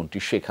প্রধানমন্ত্রী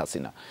Sheikh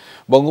Hasina.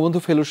 Bangabandhu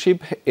fellowship,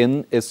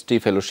 NST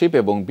fellowship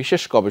এবং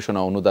বিশেষ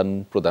গবেষণা অনুদান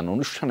প্রদান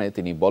অনুষ্ঠানে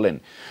তিনি বলেন,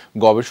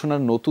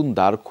 গবেষণার নতুন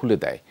দ্বার খুলে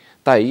দেয়,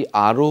 তাই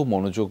আরও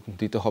মনোযোগ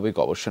দিতে হবে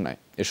গবেষণায়।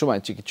 এ সময়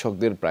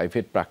চিকিৎসকদের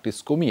প্রাইভেট প্র্যাকটিস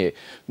কমিয়ে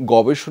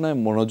গবেষণায়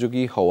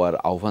মনোযোগী হওয়ার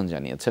আহ্বান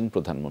জানিয়েছেন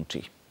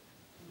প্রধানমন্ত্রী।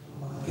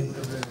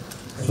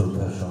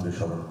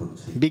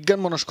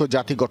 বিজ্ঞানমনস্ক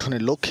জাতি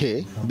গঠনের লক্ষ্যে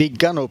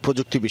বিজ্ঞান ও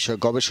প্রযুক্তি বিষয়ক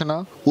গবেষণা,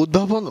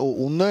 উদ্ভাবন ও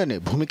উন্নয়নে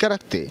ভূমিকা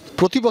রাখতে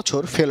প্রতি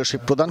বছর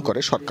ফেলোশিপ প্রদান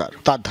করে সরকার।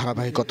 তার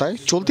ধারাবাহিকতায়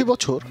চলতি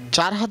বছর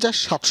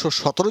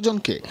 4717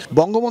 জনকে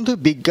বঙ্গবন্ধু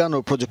বিজ্ঞান ও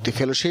প্রযুক্তি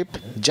ফেলোশিপ,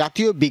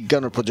 জাতীয়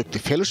বিজ্ঞান ও প্রযুক্তি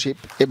ফেলোশিপ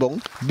এবং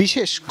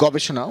বিশেষ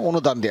গবেষণা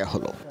অনুদান দেয়া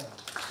হলো।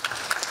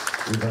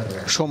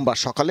 সোমবার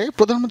সকালে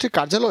প্রধানমন্ত্রীর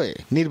কার্যালয়ে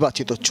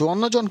নির্বাচিত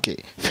 54 জনকে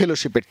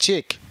ফেলোশিপের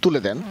চেক তুলে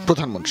দেন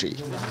প্রধানমন্ত্রী।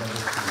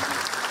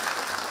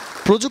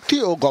 প্রযুক্তি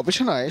ও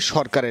গবেষণায়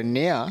সরকারের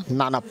নেয়া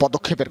নানা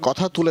পদক্ষেপের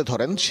কথা তুলে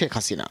ধরেন শেখ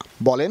হাসিনা।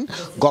 বলেন,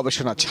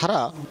 গবেষণা ছাড়া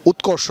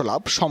উৎকর্ষ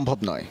লাভ সম্ভব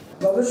নয়।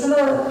 গবেষণা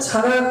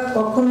ছাড়া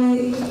কখনোই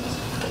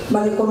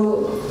কোনো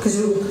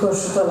কিছু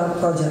উৎকর্ষতা লাভ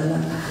করা যায় না।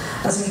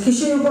 আজকে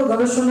কৃষির উপর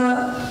গবেষণা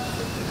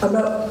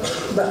আমরা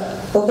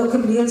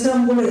পদক্ষেপ নিয়েছিলাম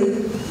বলেই,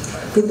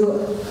 কিন্তু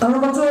আমরা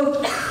মাত্র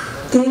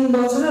 3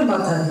 বছরের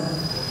মাথায়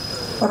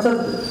অর্থাৎ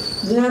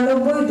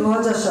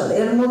 1999-2000 সাল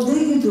এর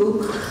মধ্যেই কিন্তু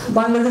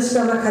বাংলাদেশকে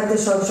আমরা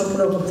খাদ্যের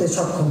স্বয়ংসম্পূর্ণ করতে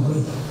সক্ষম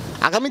হই।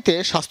 আগামীতে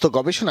স্বাস্থ্য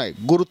গবেষণায়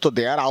গুরুত্ব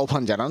দেওয়ার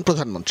আহ্বান জানান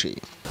প্রধানমন্ত্রী।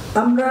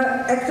 আমরা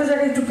একটা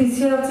জায়গায় একটু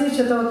পিছিয়ে আছি,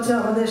 সেটা হচ্ছে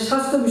আমাদের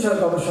স্বাস্থ্য বিষয়ক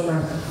গবেষণা।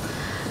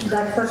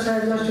 ডাক্তার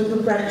সাহেবরা শুধু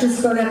প্র্যাকটিস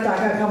করে,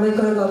 টাকা কামাই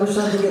করে,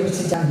 গবেষণার দিকে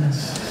বেশি যায় না।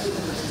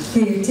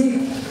 ঠিক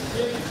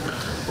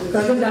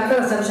কয়েকজন ডাক্তার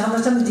আছে, আমি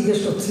সামনাসামনি জিজ্ঞেস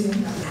করছি।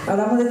 আর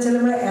আমাদের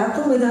ছেলেমেয়েরা এত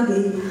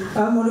মেধাবী,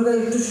 আমি মনে করি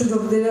একটু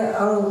সুযোগ দিলে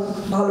আরও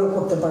ভালো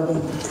করতে পারবে।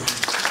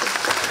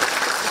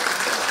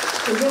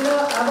 এই জন্য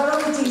আবারও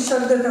আমি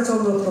চিকিৎসকদের কাছে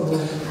অনুরোধ করবো,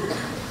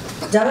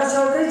 যারা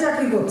সরকারি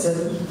চাকরি করছেন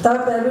তারা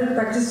প্রাইভেট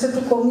প্র্যাকটিসটা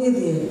একটু কমিয়ে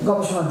দিয়ে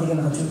গবেষণার দিকে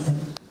নজর দেন।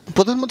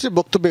 প্রধানমন্ত্রীর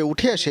বক্তব্যে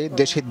উঠে আসে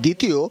দেশের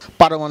দ্বিতীয়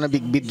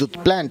পারমাণবিক বিদ্যুৎ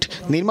প্ল্যান্ট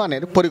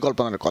নির্মাণের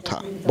পরিকল্পনার কথা।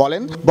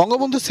 বলেন,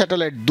 বঙ্গবন্ধু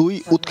স্যাটেলাইট 2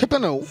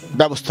 উৎক্ষেপণেও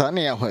ব্যবস্থা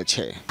নেওয়া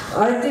হয়েছে।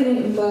 আরেকটি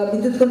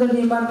বিদ্যুৎ কেন্দ্র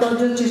নির্মাণ করার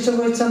জন্য চেষ্টা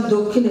করেছিলাম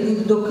দক্ষিণে,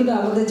 কিন্তু দক্ষিণে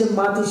আমাদের যে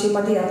মাটি, সেই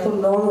মাটি এত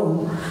নরম,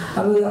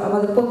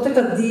 আমাদের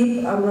প্রত্যেকটা দ্বীপ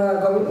আমরা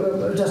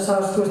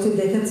সার্চ করেছি,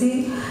 দেখেছি,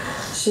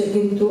 সে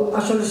কিন্তু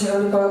আসলে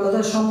সেখানে করা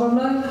বোধহয় সম্ভব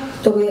নয়।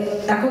 তবে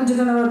এখন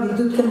যেখানে আমরা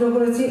বিদ্যুৎ কেন্দ্র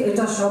করেছি,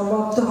 এটা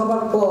সমাপ্ত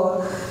হবার পর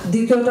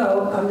দ্বিতীয়টাও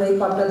আমরা এই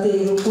পাবনাতে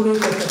পুরোই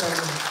করতে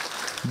পারবো।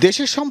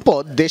 দেশের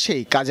সম্পদ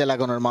দেশেই কাজে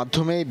লাগানোর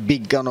মাধ্যমে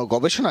বিজ্ঞান ও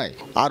গবেষণায়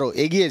আরও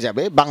এগিয়ে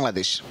যাবে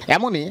বাংলাদেশ,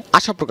 এমনই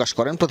আশা প্রকাশ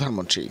করেন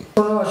প্রধানমন্ত্রী।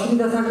 কোনো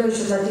অসুবিধা থাকলে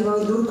সেটা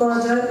কিভাবে দূর করা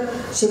যায়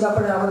সে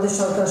ব্যাপারে আমাদের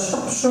সরকার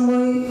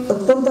সবসময়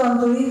অত্যন্ত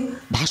আন্তরিক।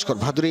 ভাস্কর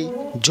ভাদুরী,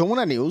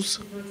 যমুনা নিউজ,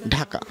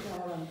 ঢাকা।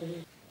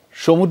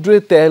 সমুদ্রে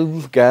তেল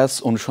গ্যাস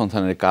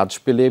অনুসন্ধানের কাজ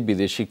পেলে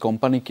বিদেশি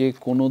কোম্পানিকে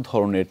কোনো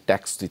ধরনের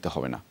ট্যাক্স দিতে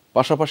হবে না।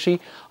 পাশাপাশি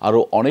আরও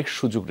অনেক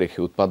সুযোগ রেখে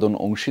উৎপাদন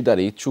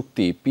অংশীদারি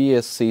চুক্তি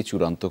পিএসসি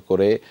চূড়ান্ত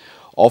করে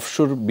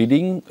অফশোর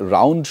বিডিং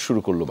রাউন্ড শুরু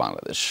করল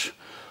বাংলাদেশ।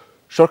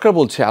 সরকার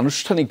বলছে,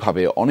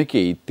 আনুষ্ঠানিকভাবে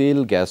অনেকেই তেল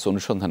গ্যাস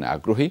অনুসন্ধানে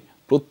আগ্রহী।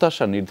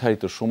 প্রত্যাশা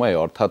নির্ধারিত সময়ে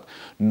অর্থাৎ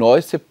 9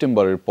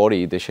 সেপ্টেম্বরের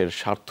পরেই দেশের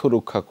স্বার্থ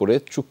রক্ষা করে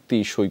চুক্তি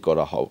সই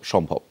করা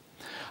সম্ভব।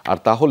 আর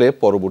তাহলে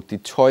পরবর্তী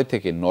 6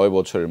 থেকে 9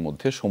 বছরের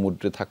মধ্যে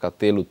সমুদ্রে থাকা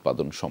তেল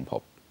উৎপাদন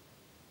সম্ভব।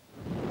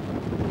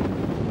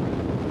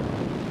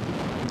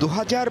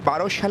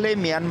 2012 সালে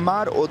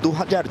মিয়ানমার ও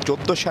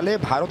 2014 সালে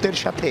ভারতের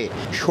সাথে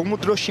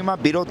সমুদ্র সীমা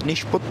বিরোধ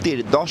নিষ্পত্তির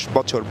 10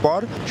 বছর পর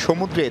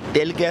সমুদ্রে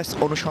তেল গ্যাস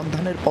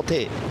অনুসন্ধানের পথে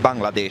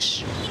বাংলাদেশ।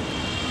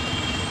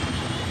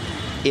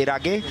 এর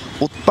আগে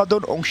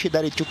উৎপাদন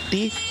অংশীদারি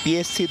চুক্তি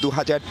পিএসসি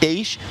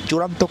 2023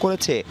 চূড়ান্ত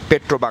করেছে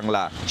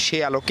পেট্রোবাংলা। সে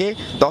আলোকে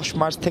 10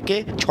 মার্চ থেকে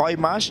 6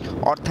 মাস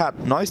অর্থাৎ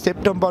 9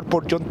 সেপ্টেম্বর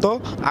পর্যন্ত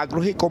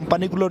আগ্রহী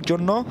কোম্পানিগুলোর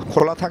জন্য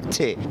খোলা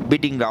থাকছে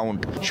বিডিং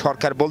রাউন্ড।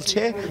 সরকার বলছে,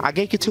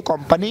 আগে কিছু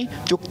কোম্পানি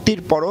চুক্তির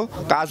পরও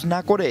কাজ না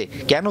করে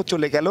কেন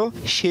চলে গেল,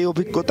 সেই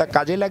অভিজ্ঞতা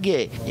কাজে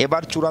লাগিয়ে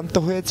এবার চূড়ান্ত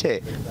হয়েছে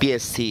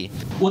পিএসসি।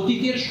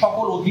 অতীতের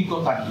সকল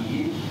অভিজ্ঞতা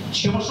নিয়ে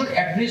সমস্ত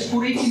অ্যাড্রেস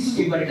করেই কিন্তু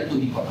এবার এটা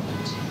তৈরি করা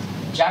হয়েছে,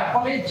 যার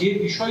ফলে যে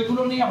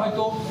বিষয়গুলো নিয়ে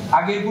হয়তো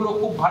আগেরগুলো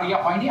খুব ভারিয়া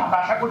হয়নি, আমরা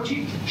আশা করছি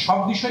সব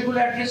বিষয়গুলো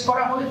অ্যাড্রেস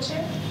করা হয়েছে।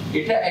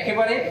 এটা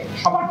একেবারে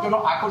সবার জন্য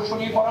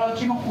আকর্ষণীয় করা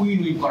হয়েছে এবং উইন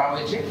করা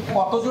হয়েছে।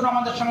 কতজন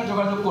আমাদের সঙ্গে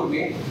যোগাযোগ করবে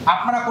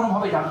আপনারা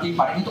কোনোভাবে জানতেই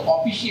পারেন, কিন্তু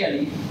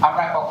অফিসিয়ালি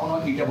আমরা কখনো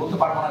এটা বলতে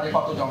পারবো না যে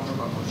কতজন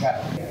অংশগ্রহণ করছে।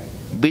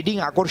 বিডিং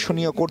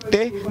আকর্ষণীয় করতে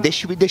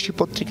দেশি বিদেশি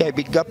পত্রিকায়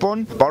বিজ্ঞাপন,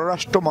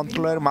 পররাষ্ট্র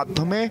মন্ত্রণালয়ের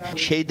মাধ্যমে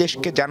সেই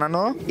দেশকে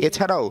জানানো,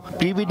 এছাড়াও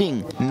প্রিবিডিং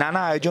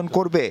নানা আয়োজন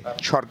করবে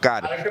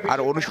সরকার। আর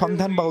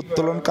অনুসন্ধান বা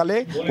উত্তোলনকালে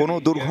কোনো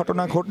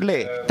দুর্ঘটনা ঘটলে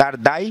তার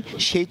দায়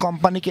সেই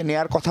কোম্পানিকে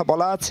নেয়ার কথা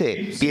বলা আছে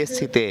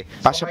পিএসসিতে।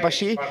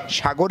 পাশাপাশি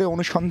সাগরে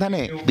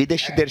অনুসন্ধানে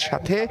বিদেশিদের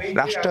সাথে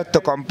রাষ্ট্রায়ত্ত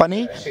কোম্পানি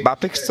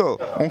বাপেক্সও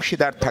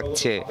অংশীদার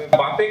থাকছে।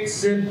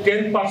 বাপেক্সের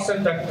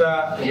 10% একটা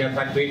ইয়া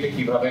থাকবে, এটা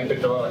কিভাবে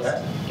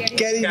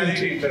ক্যারি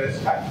ইন্টারেস্ট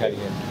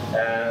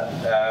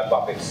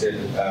বাপেক্সের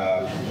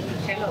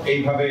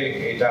এইভাবে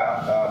এটা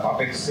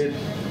বাপেক্সের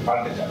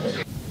ফান্ডে যাবে।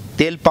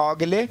 তেল পাওয়া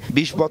গেলে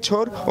 20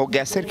 বছর ও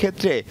গ্যাসের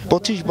ক্ষেত্রে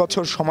 25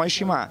 বছর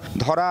সময়সীমা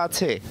ধরা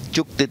আছে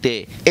চুক্তিতে।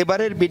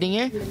 এবারের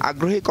বিডিংয়ে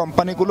আগ্রহী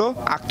কোম্পানিগুলো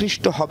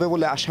আকৃষ্ট হবে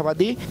বলে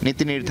আশাবাদী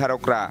নীতি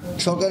নির্ধারকরা।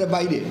 সরকারের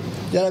বাইরে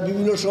যারা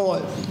বিভিন্ন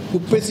সময়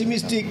খুব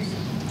পেসিমিস্টিক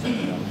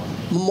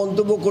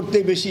মন্তব্য করতে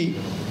বেশি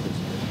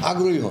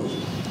আগ্রহী হন,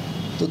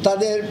 তো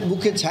তাদের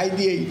মুখে ছাই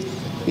দিয়েই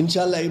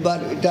ইনশাল্লাহ এবার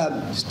এটা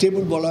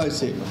স্টেবল বলা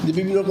হয়েছে যে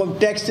বিভিন্ন রকম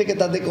ট্যাক্স থেকে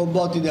তাদেরকে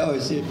অব্যাহতি দেওয়া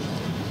হয়েছে।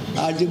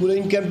 আর যেগুলো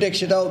ইনকাম ট্যাক্স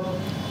সেটাও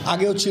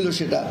আগেও ছিল,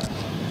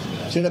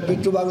 সেটা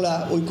পেট্রোবাংলা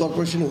ওই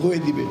কর্পোরেশন হয়ে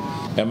দিবে।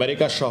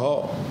 আমেরিকা সহ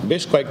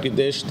বেশ কয়েকটি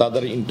দেশ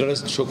তাদের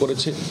ইন্টারেস্ট শো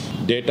করেছে,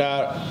 ডেটা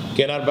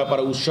কেনার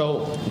ব্যাপারে উৎসাহ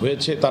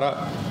হয়েছে, তারা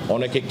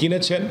অনেকে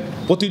কিনেছেন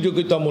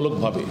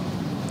প্রতিযোগিতামূলকভাবে।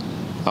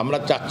 আমরা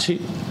চাচ্ছি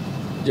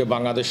যে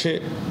বাংলাদেশে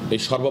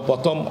এই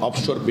সর্বপ্রথম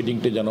অফশোর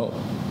বিডিংটি যেন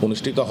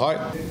অনুষ্ঠিত হয়।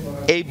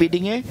 এই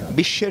বিডিংয়ে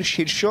বিশ্বের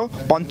শীর্ষ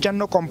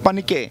 55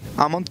 কোম্পানিকে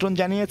আমন্ত্রণ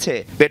জানিয়েছে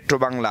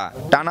পেট্রোবাংলা।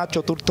 টানা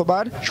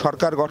চতুর্থবার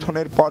সরকার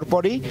গঠনের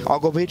পরপরই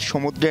অগভীর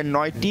সমুদ্রের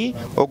 9টি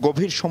ও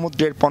গভীর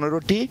সমুদ্রের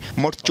 15টি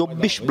মোট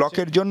 24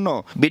 ব্লকের জন্য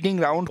বিডিং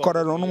রাউন্ড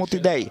করার অনুমতি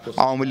দেয়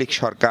আওয়ামী লীগ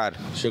সরকার।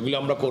 সেগুলো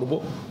আমরা করব।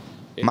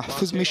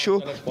 মাহফুজ মিশু,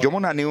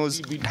 যমুনা নিউজ,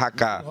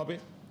 ঢাকা।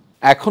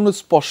 এখনো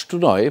স্পষ্ট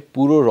নয়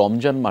পুরো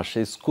রমজান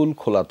মাসে স্কুল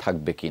খোলা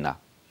থাকবে কিনা।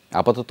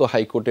 আপাতত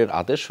হাইকোর্টের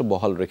আদেশ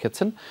বহাল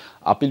রেখেছেন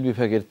আপিল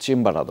বিভাগের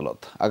চেম্বার আদালত।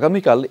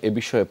 আগামীকাল এ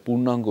বিষয়ে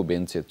পূর্ণাঙ্গ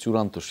বেঞ্চে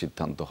চূড়ান্ত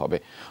সিদ্ধান্ত হবে।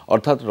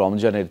 অর্থাৎ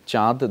রমজানের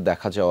চাঁদ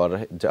দেখা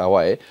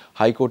যাওয়ায়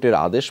হাইকোর্টের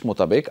আদেশ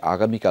মোতাবেক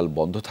আগামীকাল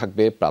বন্ধ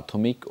থাকবে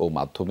প্রাথমিক ও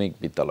মাধ্যমিক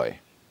বিদ্যালয়।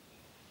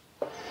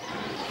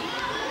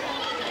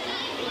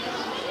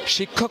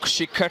 শিক্ষক,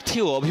 শিক্ষার্থী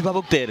ও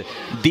অভিভাবকদের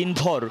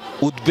দিনভর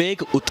উদ্বেগ,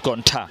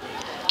 উৎকণ্ঠা।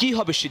 কি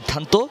হবে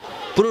সিদ্ধান্ত?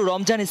 পুরো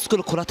রমজান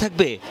স্কুল খোলা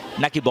থাকবে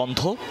নাকি বন্ধ?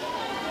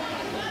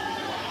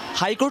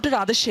 হাইকোর্টের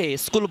আদেশে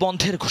স্কুল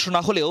বন্ধের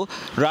ঘোষণা হলেও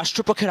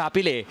রাষ্ট্রপক্ষের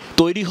আপিলে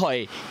তৈরি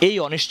হয় এই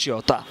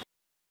অনিশ্চয়তা।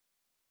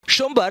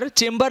 সোমবার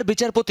চেম্বার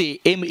বিচারপতি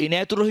এম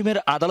ইনায়েতুর রহিমের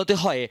আদালতে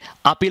হয়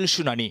আপিল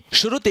শুনানি।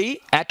 শুরুতেই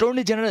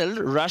অ্যাটর্নি জেনারেল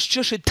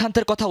রাষ্ট্রীয়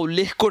সিদ্ধান্তের কথা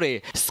উল্লেখ করে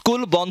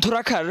স্কুল বন্ধ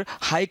রাখার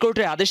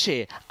হাইকোর্টের আদেশে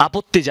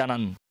আপত্তি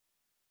জানান।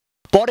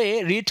 পরে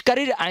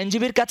রিটকারীর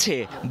আইনজীবীর কাছে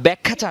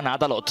ব্যাখ্যা চান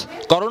আদালত।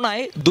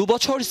 করোনায় 2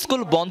 বছর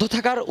স্কুল বন্ধ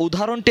থাকার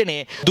উদাহরণ টেনে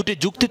দুটি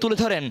যুক্তি তুলে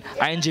ধরেন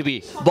আইনজীবী।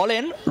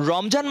 বলেন,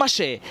 রমজান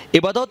মাসে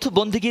ইবাদত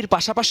বন্দিগির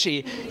পাশাপাশি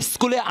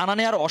স্কুলে আনা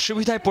নেওয়ার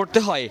অসুবিধায় পড়তে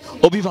হয়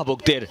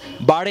অভিভাবকদের,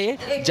 বাড়ে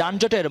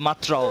যানজটের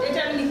মাত্রাও।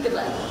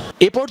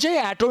 এ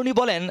পর্যায়ে অ্যাটর্নি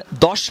বলেন,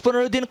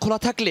 10-15 দিন খোলা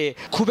থাকলে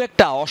খুব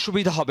একটা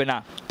অসুবিধা হবে না।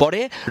 পরে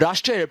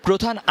রাষ্ট্রের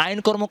প্রধান আইন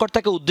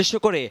কর্মকর্তাকে উদ্দেশ্য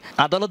করে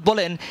আদালত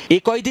বলেন,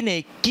 এই কয়দিনে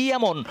কি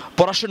এমন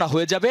পড়াশোনা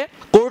হয়ে যাবে?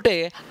 কোর্টে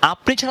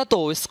আপনি ছাড়া তো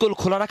স্কুল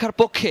খোলা রাখার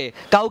পক্ষে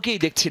কাউকেই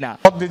দেখছি না।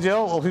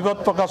 নিজেও অভিমত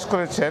প্রকাশ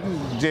করেছেন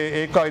যে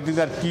এই কয়দিন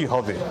আর কি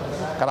হবে,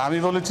 কারণ আমি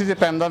বলেছি যে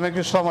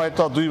প্যান্ডামিকের সময়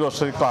তো 2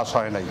 বছরের ক্লাস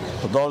হয় নাই,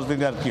 10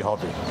 দিনে আর কি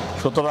হবে।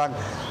 সুতরাং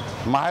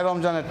মাহে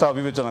রমজানেরটা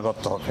বিবেচনা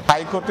করতে হবে।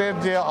 হাইকোর্টের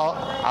যে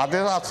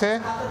আদেশ আছে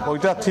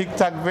ওইটা ঠিক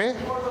থাকবে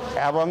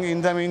এবং ইন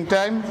দ্য মিন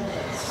টাইম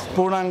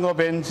পূর্ণাঙ্গ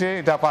বেঞ্চে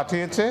এটা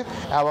পাঠিয়েছে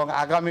এবং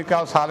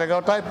আগামীকাল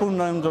 11:30টায়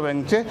পূর্ণাঙ্গ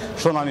বেঞ্চে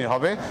শুনানি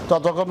হবে।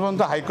 ততক্ষণ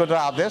পর্যন্ত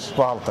হাইকোর্টের আদেশ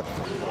বহাল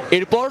থাকবে।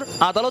 এরপর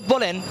আদালত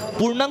বলেন,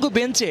 পূর্ণাঙ্গ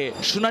বেঞ্চে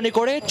শুনানি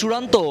করে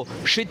চূড়ান্ত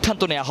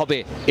সিদ্ধান্ত নেওয়া হবে।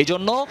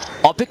 এজন্য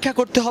অপেক্ষা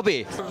করতে হবে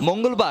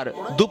মঙ্গলবার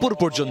দুপুর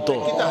পর্যন্ত।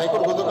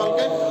 হাইকোর্ট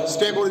গতকালকে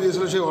স্টে করে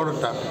দিয়েছিল সেই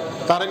অর্ডারটা,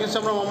 তার এগেইনস্টে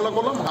আমরা মামলা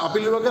করলাম।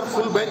 আপিল বিভাগের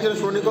ফুল বেঞ্চ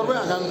শুনানি করবে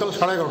আগামীকাল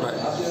 11:30টায়,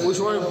 ওই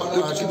সময়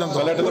সিদ্ধান্ত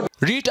হবে।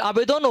 রিট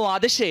আবেদন ও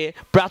আদেশে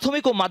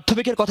প্রাথমিক ও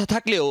মাধ্যমিকের কথা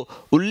থাকলেও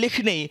উল্লেখ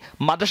নেই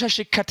মাদ্রাসা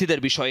শিক্ষার্থীদের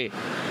বিষয়ে।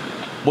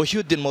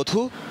 বহিউদ্দিন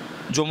মধু,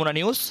 যমুনা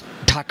নিউজ,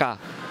 ঢাকা।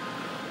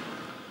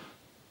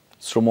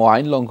 শ্রম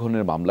আইন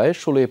লঙ্ঘনের মামলায়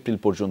 16 এপ্রিল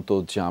পর্যন্ত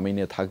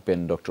জামিনে থাকবেন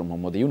ডক্টর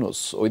মোহাম্মদ ইউনুস।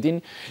 ওই দিন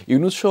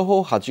ইউনুস সহ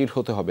হাজির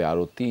হতে হবে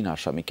আরও 3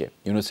 আসামিকে।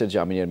 ইউনুসের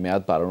জামিনের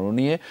মেয়াদ বাড়ানো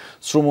নিয়ে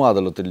শ্রম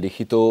আদালতের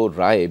লিখিত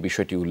রায়ে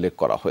বিষয়টি উল্লেখ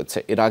করা হয়েছে।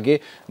 এর আগে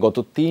গত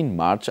 3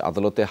 মার্চ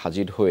আদালতে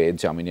হাজির হয়ে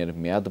জামিনের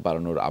মেয়াদ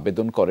বাড়ানোর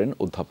আবেদন করেন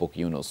অধ্যাপক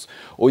ইউনুস।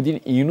 ওই দিন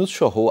ইউনুস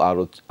সহ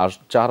আরও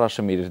 4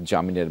 আসামির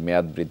জামিনের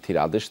মেয়াদ বৃদ্ধির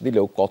আদেশ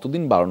দিলেও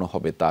কতদিন বাড়ানো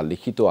হবে তা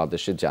লিখিত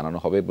আদেশে জানানো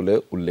হবে বলে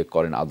উল্লেখ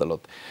করেন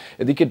আদালত।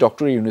 এদিকে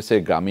ডক্টর ইউনুসের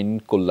গ্রামীণ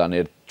কল্যাণ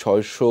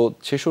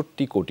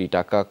 666 কোটি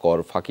টাকা কর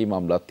ফাঁকি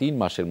মামলা 3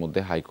 মাসের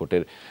মধ্যে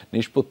হাইকোর্টের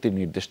নিষ্পত্তির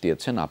নির্দেশ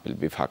দিয়েছেন আপিল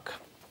বিভাগ।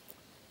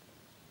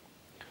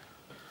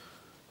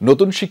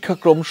 নতুন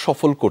শিক্ষাক্রম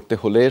সফল করতে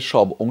হলে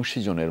সব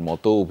অংশীজনের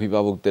মতো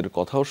অভিভাবকদের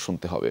কথাও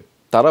শুনতে হবে।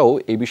 তারাও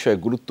এই বিষয়ে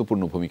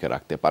গুরুত্বপূর্ণ ভূমিকা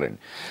রাখতে পারেন,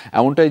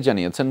 এমনটাই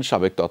জানিয়েছেন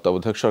সাবেক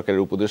তত্ত্বাবধায়ক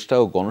সরকারের উপদেষ্টা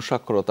ও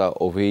গণস্বাক্ষরতা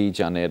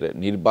অভিযানের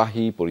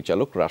নির্বাহী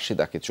পরিচালক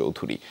রাশিদা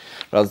চৌধুরী।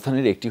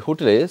 রাজধানীর একটি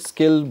হোটেলে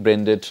scale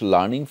branded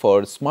learning for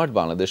smart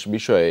Bangladesh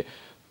বিষয়ে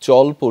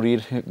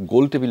চলপরির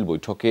গোলটেবিল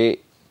বৈঠকে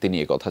তিনি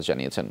একথা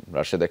জানিয়েছেন।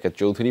 রাশেদা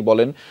চৌধুরী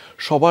বলেন,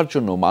 সবার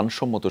জন্য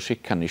মানসম্মত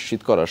শিক্ষা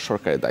নিশ্চিত করা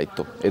সরকারের দায়িত্ব।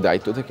 এই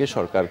দায়িত্ব থেকে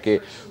সরকারকে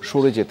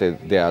সরে যেতে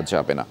দেয়া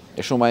যাবে না।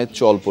 এ সময়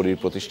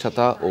চলপরির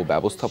প্রতিষ্ঠাতা ও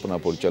ব্যবস্থাপনা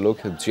পরিচালক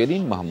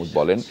জেরিন মাহমুদ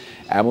বলেন,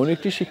 এমন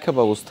একটি শিক্ষা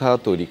ব্যবস্থা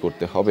তৈরি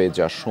করতে হবে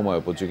যা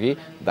সময় উপযোগী,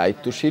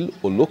 দায়িত্বশীল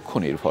ও লক্ষ্য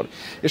নির্ভর।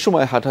 এ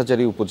সময়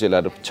হাটহাজারী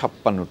উপজেলার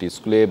 56টি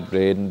স্কুলে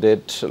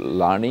ব্র্যান্ডেড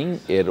লার্নিং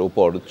এর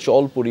ওপর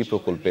চলপরি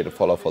প্রকল্পের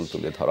ফলাফল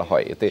তুলে ধরা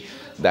হয়। এতে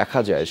দেখা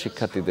যায়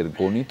শিক্ষার্থীদের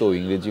গণিত ও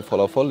ইংরেজি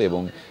ফলাফল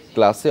এবং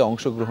ক্লাসে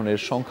অংশগ্রহণের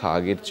সংখ্যা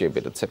আগের চেয়ে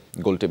বেড়েছে।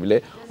 গোলটেবিলে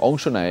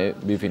অংশ নেয়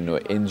বিভিন্ন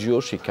এনজিও,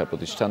 শিক্ষা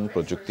প্রতিষ্ঠান,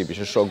 প্রযুক্তি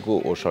বিশেষজ্ঞ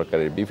ও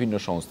সরকারের বিভিন্ন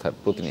সংস্থার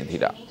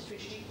প্রতিনিধিরা।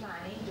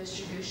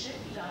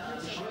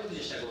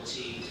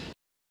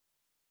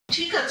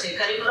 ঠিক আছে,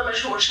 কারিকুলামের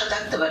সমস্যা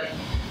থাকতে পারে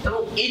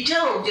এবং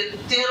এটাও যে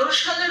 13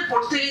 সালের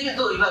পর থেকে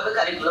কিন্তু ওইভাবে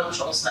কারিকুলাম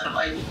সংস্কার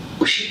হয়নি।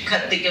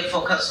 শিক্ষার্থীকে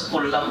ফোকাস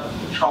করলাম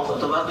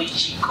সঙ্গতভাবে,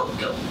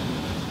 শিক্ষককেও,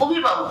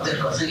 অভিভাবকদের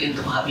কথা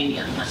কিন্তু ভাবিনি,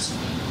 আমরা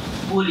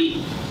বলি।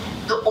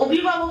 তো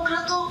অভিভাবকরা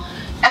তো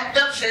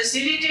একটা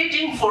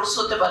ফ্যাসিলিটেটিং ফোর্স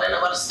হতে পারে,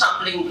 আবার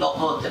স্টাম্বলিং ব্লক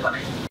হতে পারে।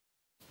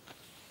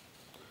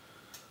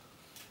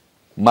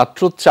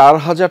 মাত্র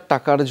 4000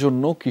 টাকার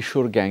জন্য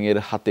কিশোর গ্যাংয়ের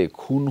হাতে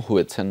খুন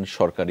হয়েছেন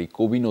সরকারি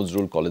কবি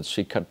নজরুল কলেজ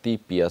শিক্ষার্থী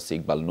পিয়াস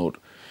ইকবাল নূর।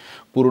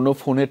 পুরনো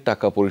ফোনের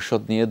টাকা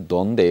পরিশোধ নিয়ে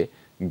দ্বন্দ্বে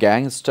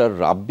গ্যাংস্টার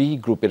রাব্বি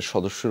গ্রুপের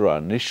সদস্যরা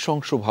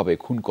নৃশংসভাবে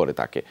খুন করে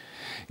তাকে।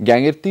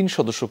 গ্যাংয়ের 3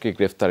 সদস্যকে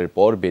গ্রেফতারের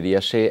পর বেরিয়ে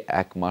আসে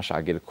 1 মাস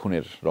আগের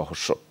খুনের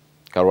রহস্য।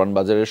 কারওয়ান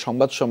বাজারের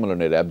সংবাদ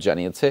সম্মেলনে র্যাব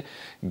জানিয়েছে,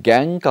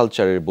 গ্যাং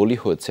কালচারের বলি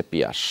হয়েছে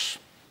পিয়াস।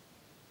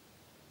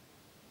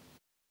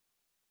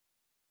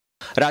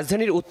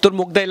 রাজধানীর উত্তর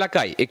মুগদা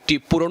এলাকায় একটি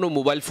পুরনো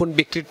মোবাইল ফোন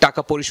বিক্রির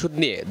টাকা পরিশোধ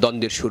নিয়ে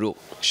দ্বন্দ্বের শুরু।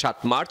 7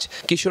 মার্চ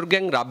কিশোর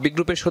গ্যাং রাব্বি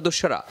গ্রুপের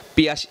সদস্যরা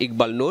পিয়াস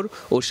ইকবাল নূর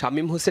ও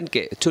শামীম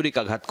হোসেনকে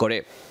ছুরিকাঘাত করে।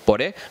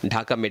 পরে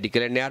ঢাকা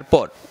মেডিকেলে নেয়ার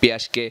পর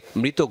পিয়াসকে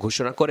মৃত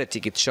ঘোষণা করে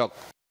চিকিৎসক।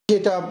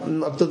 এটা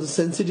অত্যন্ত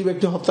সেন্সিটিভ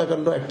একটি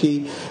হত্যাকাণ্ড। একটি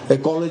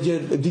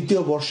কলেজের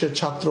দ্বিতীয় বর্ষের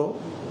ছাত্র,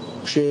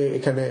 সে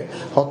এখানে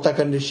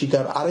হত্যাকাণ্ডের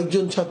শিকার।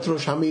 আরেকজন ছাত্র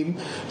শামীম,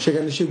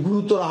 সেখানে সে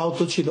গুরুতর আহত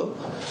ছিল,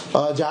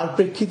 যার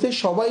প্রেক্ষিতে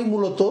সবাই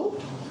মূলত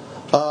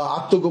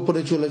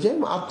আত্মগোপনে চলে যায়।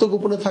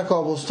 আত্মগোপনে থাকা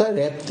অবস্থায়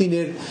র‍্যাব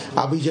 ৩-এর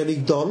আভিযানিক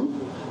দল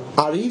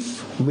আরিফ,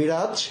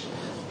 মিরাজ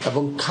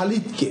এবং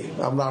খালিদকে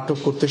আমরা আটক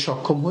করতে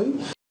সক্ষম হই।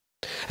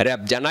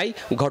 র‍্যাব জানায়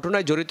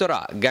ঘটনায় জড়িতরা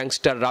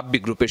গ্যাংস্টার রাব্বি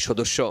গ্রুপের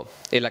সদস্য।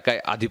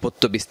 এলাকায়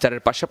আধিপত্য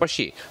বিস্তারের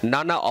পাশাপাশি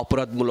নানা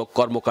অপরাধমূলক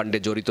কর্মকাণ্ডে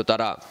জড়িত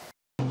তারা।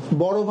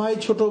 বড় ভাই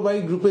ছোট ভাই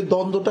গ্রুপের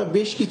দ্বন্দ্বটা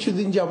বেশ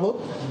কিছুদিন যাবত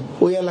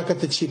ওই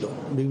এলাকাতে ছিল।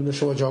 বিভিন্ন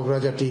সময়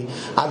ঝগড়াঝাটি,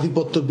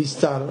 আধিপত্য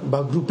বিস্তার বা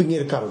গ্রুপিং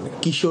এর কারণে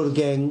কিশোর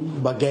গ্যাং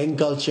বা গ্যাং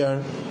কালচার,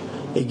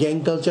 এই গ্যাং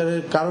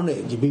কালচারের কারণে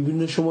যে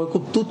বিভিন্ন সময়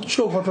খুব তুচ্ছ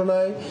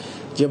ঘটনায়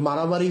যে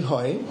মারামারি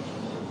হয়,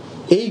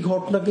 এই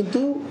ঘটনা কিন্তু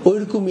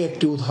ওইরকমই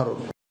একটি উদাহরণ।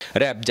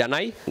 র‍্যাব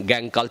জানায়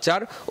গ্যাং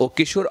কালচার ও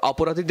কিশোর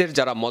অপরাধীদের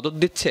যারা মদত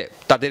দিচ্ছে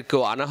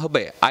তাদেরকেও আনা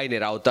হবে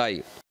আইনের আওতায়।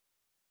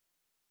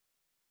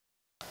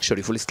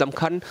 শরীফুল ইসলাম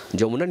খান,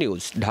 যমুনা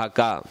নিউজ,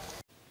 ঢাকা।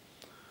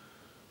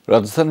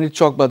 রাজধানীর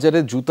চকবাজারে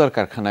জুতার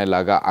কারখানায়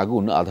লাগা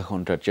আগুন আধা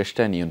ঘন্টার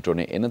চেষ্টায়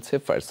নিয়ন্ত্রণে এনেছে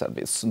ফায়ার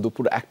সার্ভিস।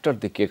 দুপুর ১টার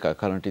দিকে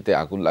কারখানাটিতে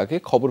আগুন লাগে।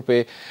 খবর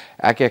পেয়ে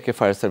একে একে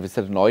ফায়ার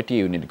সার্ভিসের ৯টি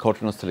ইউনিট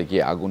ঘটনাস্থলে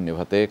গিয়ে আগুন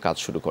নেভাতে কাজ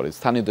শুরু করে।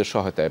 স্থানীয়দের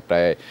সহায়তায়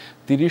প্রায়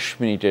 ৩০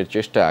 মিনিটের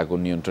চেষ্টায় আগুন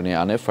নিয়ন্ত্রণে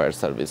আনে ফায়ার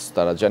সার্ভিস।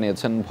 তারা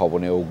জানিয়েছেন,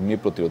 ভবনে অগ্নি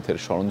প্রতিরোধের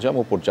সরঞ্জাম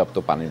ও পর্যাপ্ত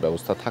পানির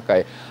ব্যবস্থা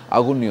থাকায়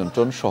আগুন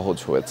নিয়ন্ত্রণ সহজ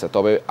হয়েছে।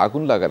 তবে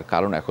আগুন লাগার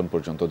কারণ এখন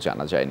পর্যন্ত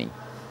জানা যায়নি।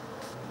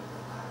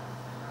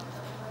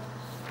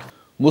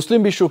 মুসলিম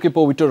বিশ্বকে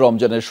পবিত্র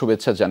রমজানের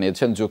শুভেচ্ছা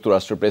জানিয়েছেন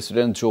যুক্তরাষ্ট্রের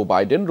প্রেসিডেন্ট জো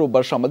বাইডেন।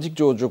 রোববার সামাজিক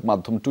যোগাযোগ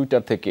মাধ্যম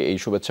টুইটার থেকে এই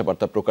শুভেচ্ছা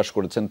বার্তা প্রকাশ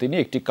করেছেন তিনি।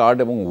 একটি কার্ড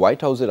এবং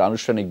হোয়াইট হাউসের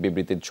আনুষ্ঠানিক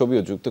বিবৃতির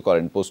ছবিও যুক্ত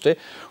করেন পোস্টে।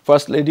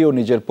 ফার্স্ট লেডিও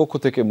নিজের পক্ষ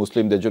থেকে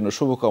মুসলিমদের জন্য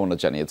শুভকামনা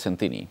জানিয়েছেন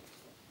তিনি।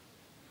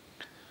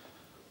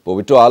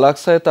 পবিত্র আল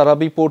আকসায়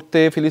তারাবি পড়তে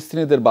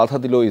ফিলিস্তিনিদের বাধা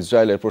দিল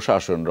ইসরায়েলের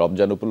প্রশাসন।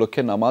 রমজান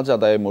উপলক্ষে নামাজ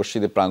আদায়ে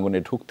মসজিদে প্রাঙ্গণে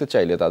ঢুকতে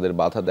চাইলে তাদের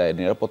বাধা দেয়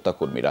নিরাপত্তা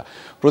কর্মীরা।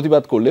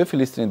 প্রতিবাদ করলে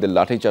ফিলিস্তিনিদের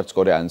লাঠিচার্জ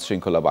করে আইন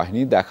শৃঙ্খলা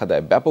বাহিনী। দেখা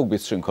দেয় ব্যাপক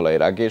বিশৃঙ্খলা।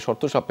 এর আগে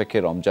শর্ত সাপেক্ষে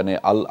রমজানে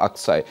আল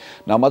আকসায়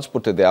নামাজ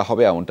পড়তে দেয়া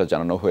হবে এমনটা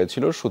জানানো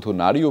হয়েছিল। শুধু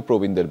নারী ও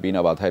প্রবীণদের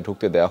বিনা বাধায়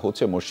ঢুকতে দেওয়া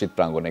হচ্ছে মসজিদ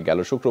প্রাঙ্গণে। গেল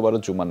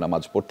শুক্রবারও জুমার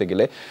নামাজ পড়তে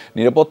গেলে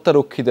নিরাপত্তা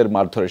রক্ষীদের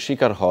মারধরের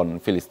শিকার হন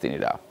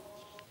ফিলিস্তিনিরা।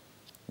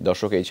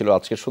 দর্শক, এই ছিল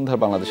আজকের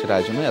সন্ধ্যার বাংলাদেশের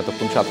আয়োজনে।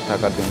 এতক্ষণ সাথে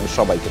থাকার জন্য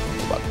সবাইকে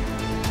ধন্যবাদ।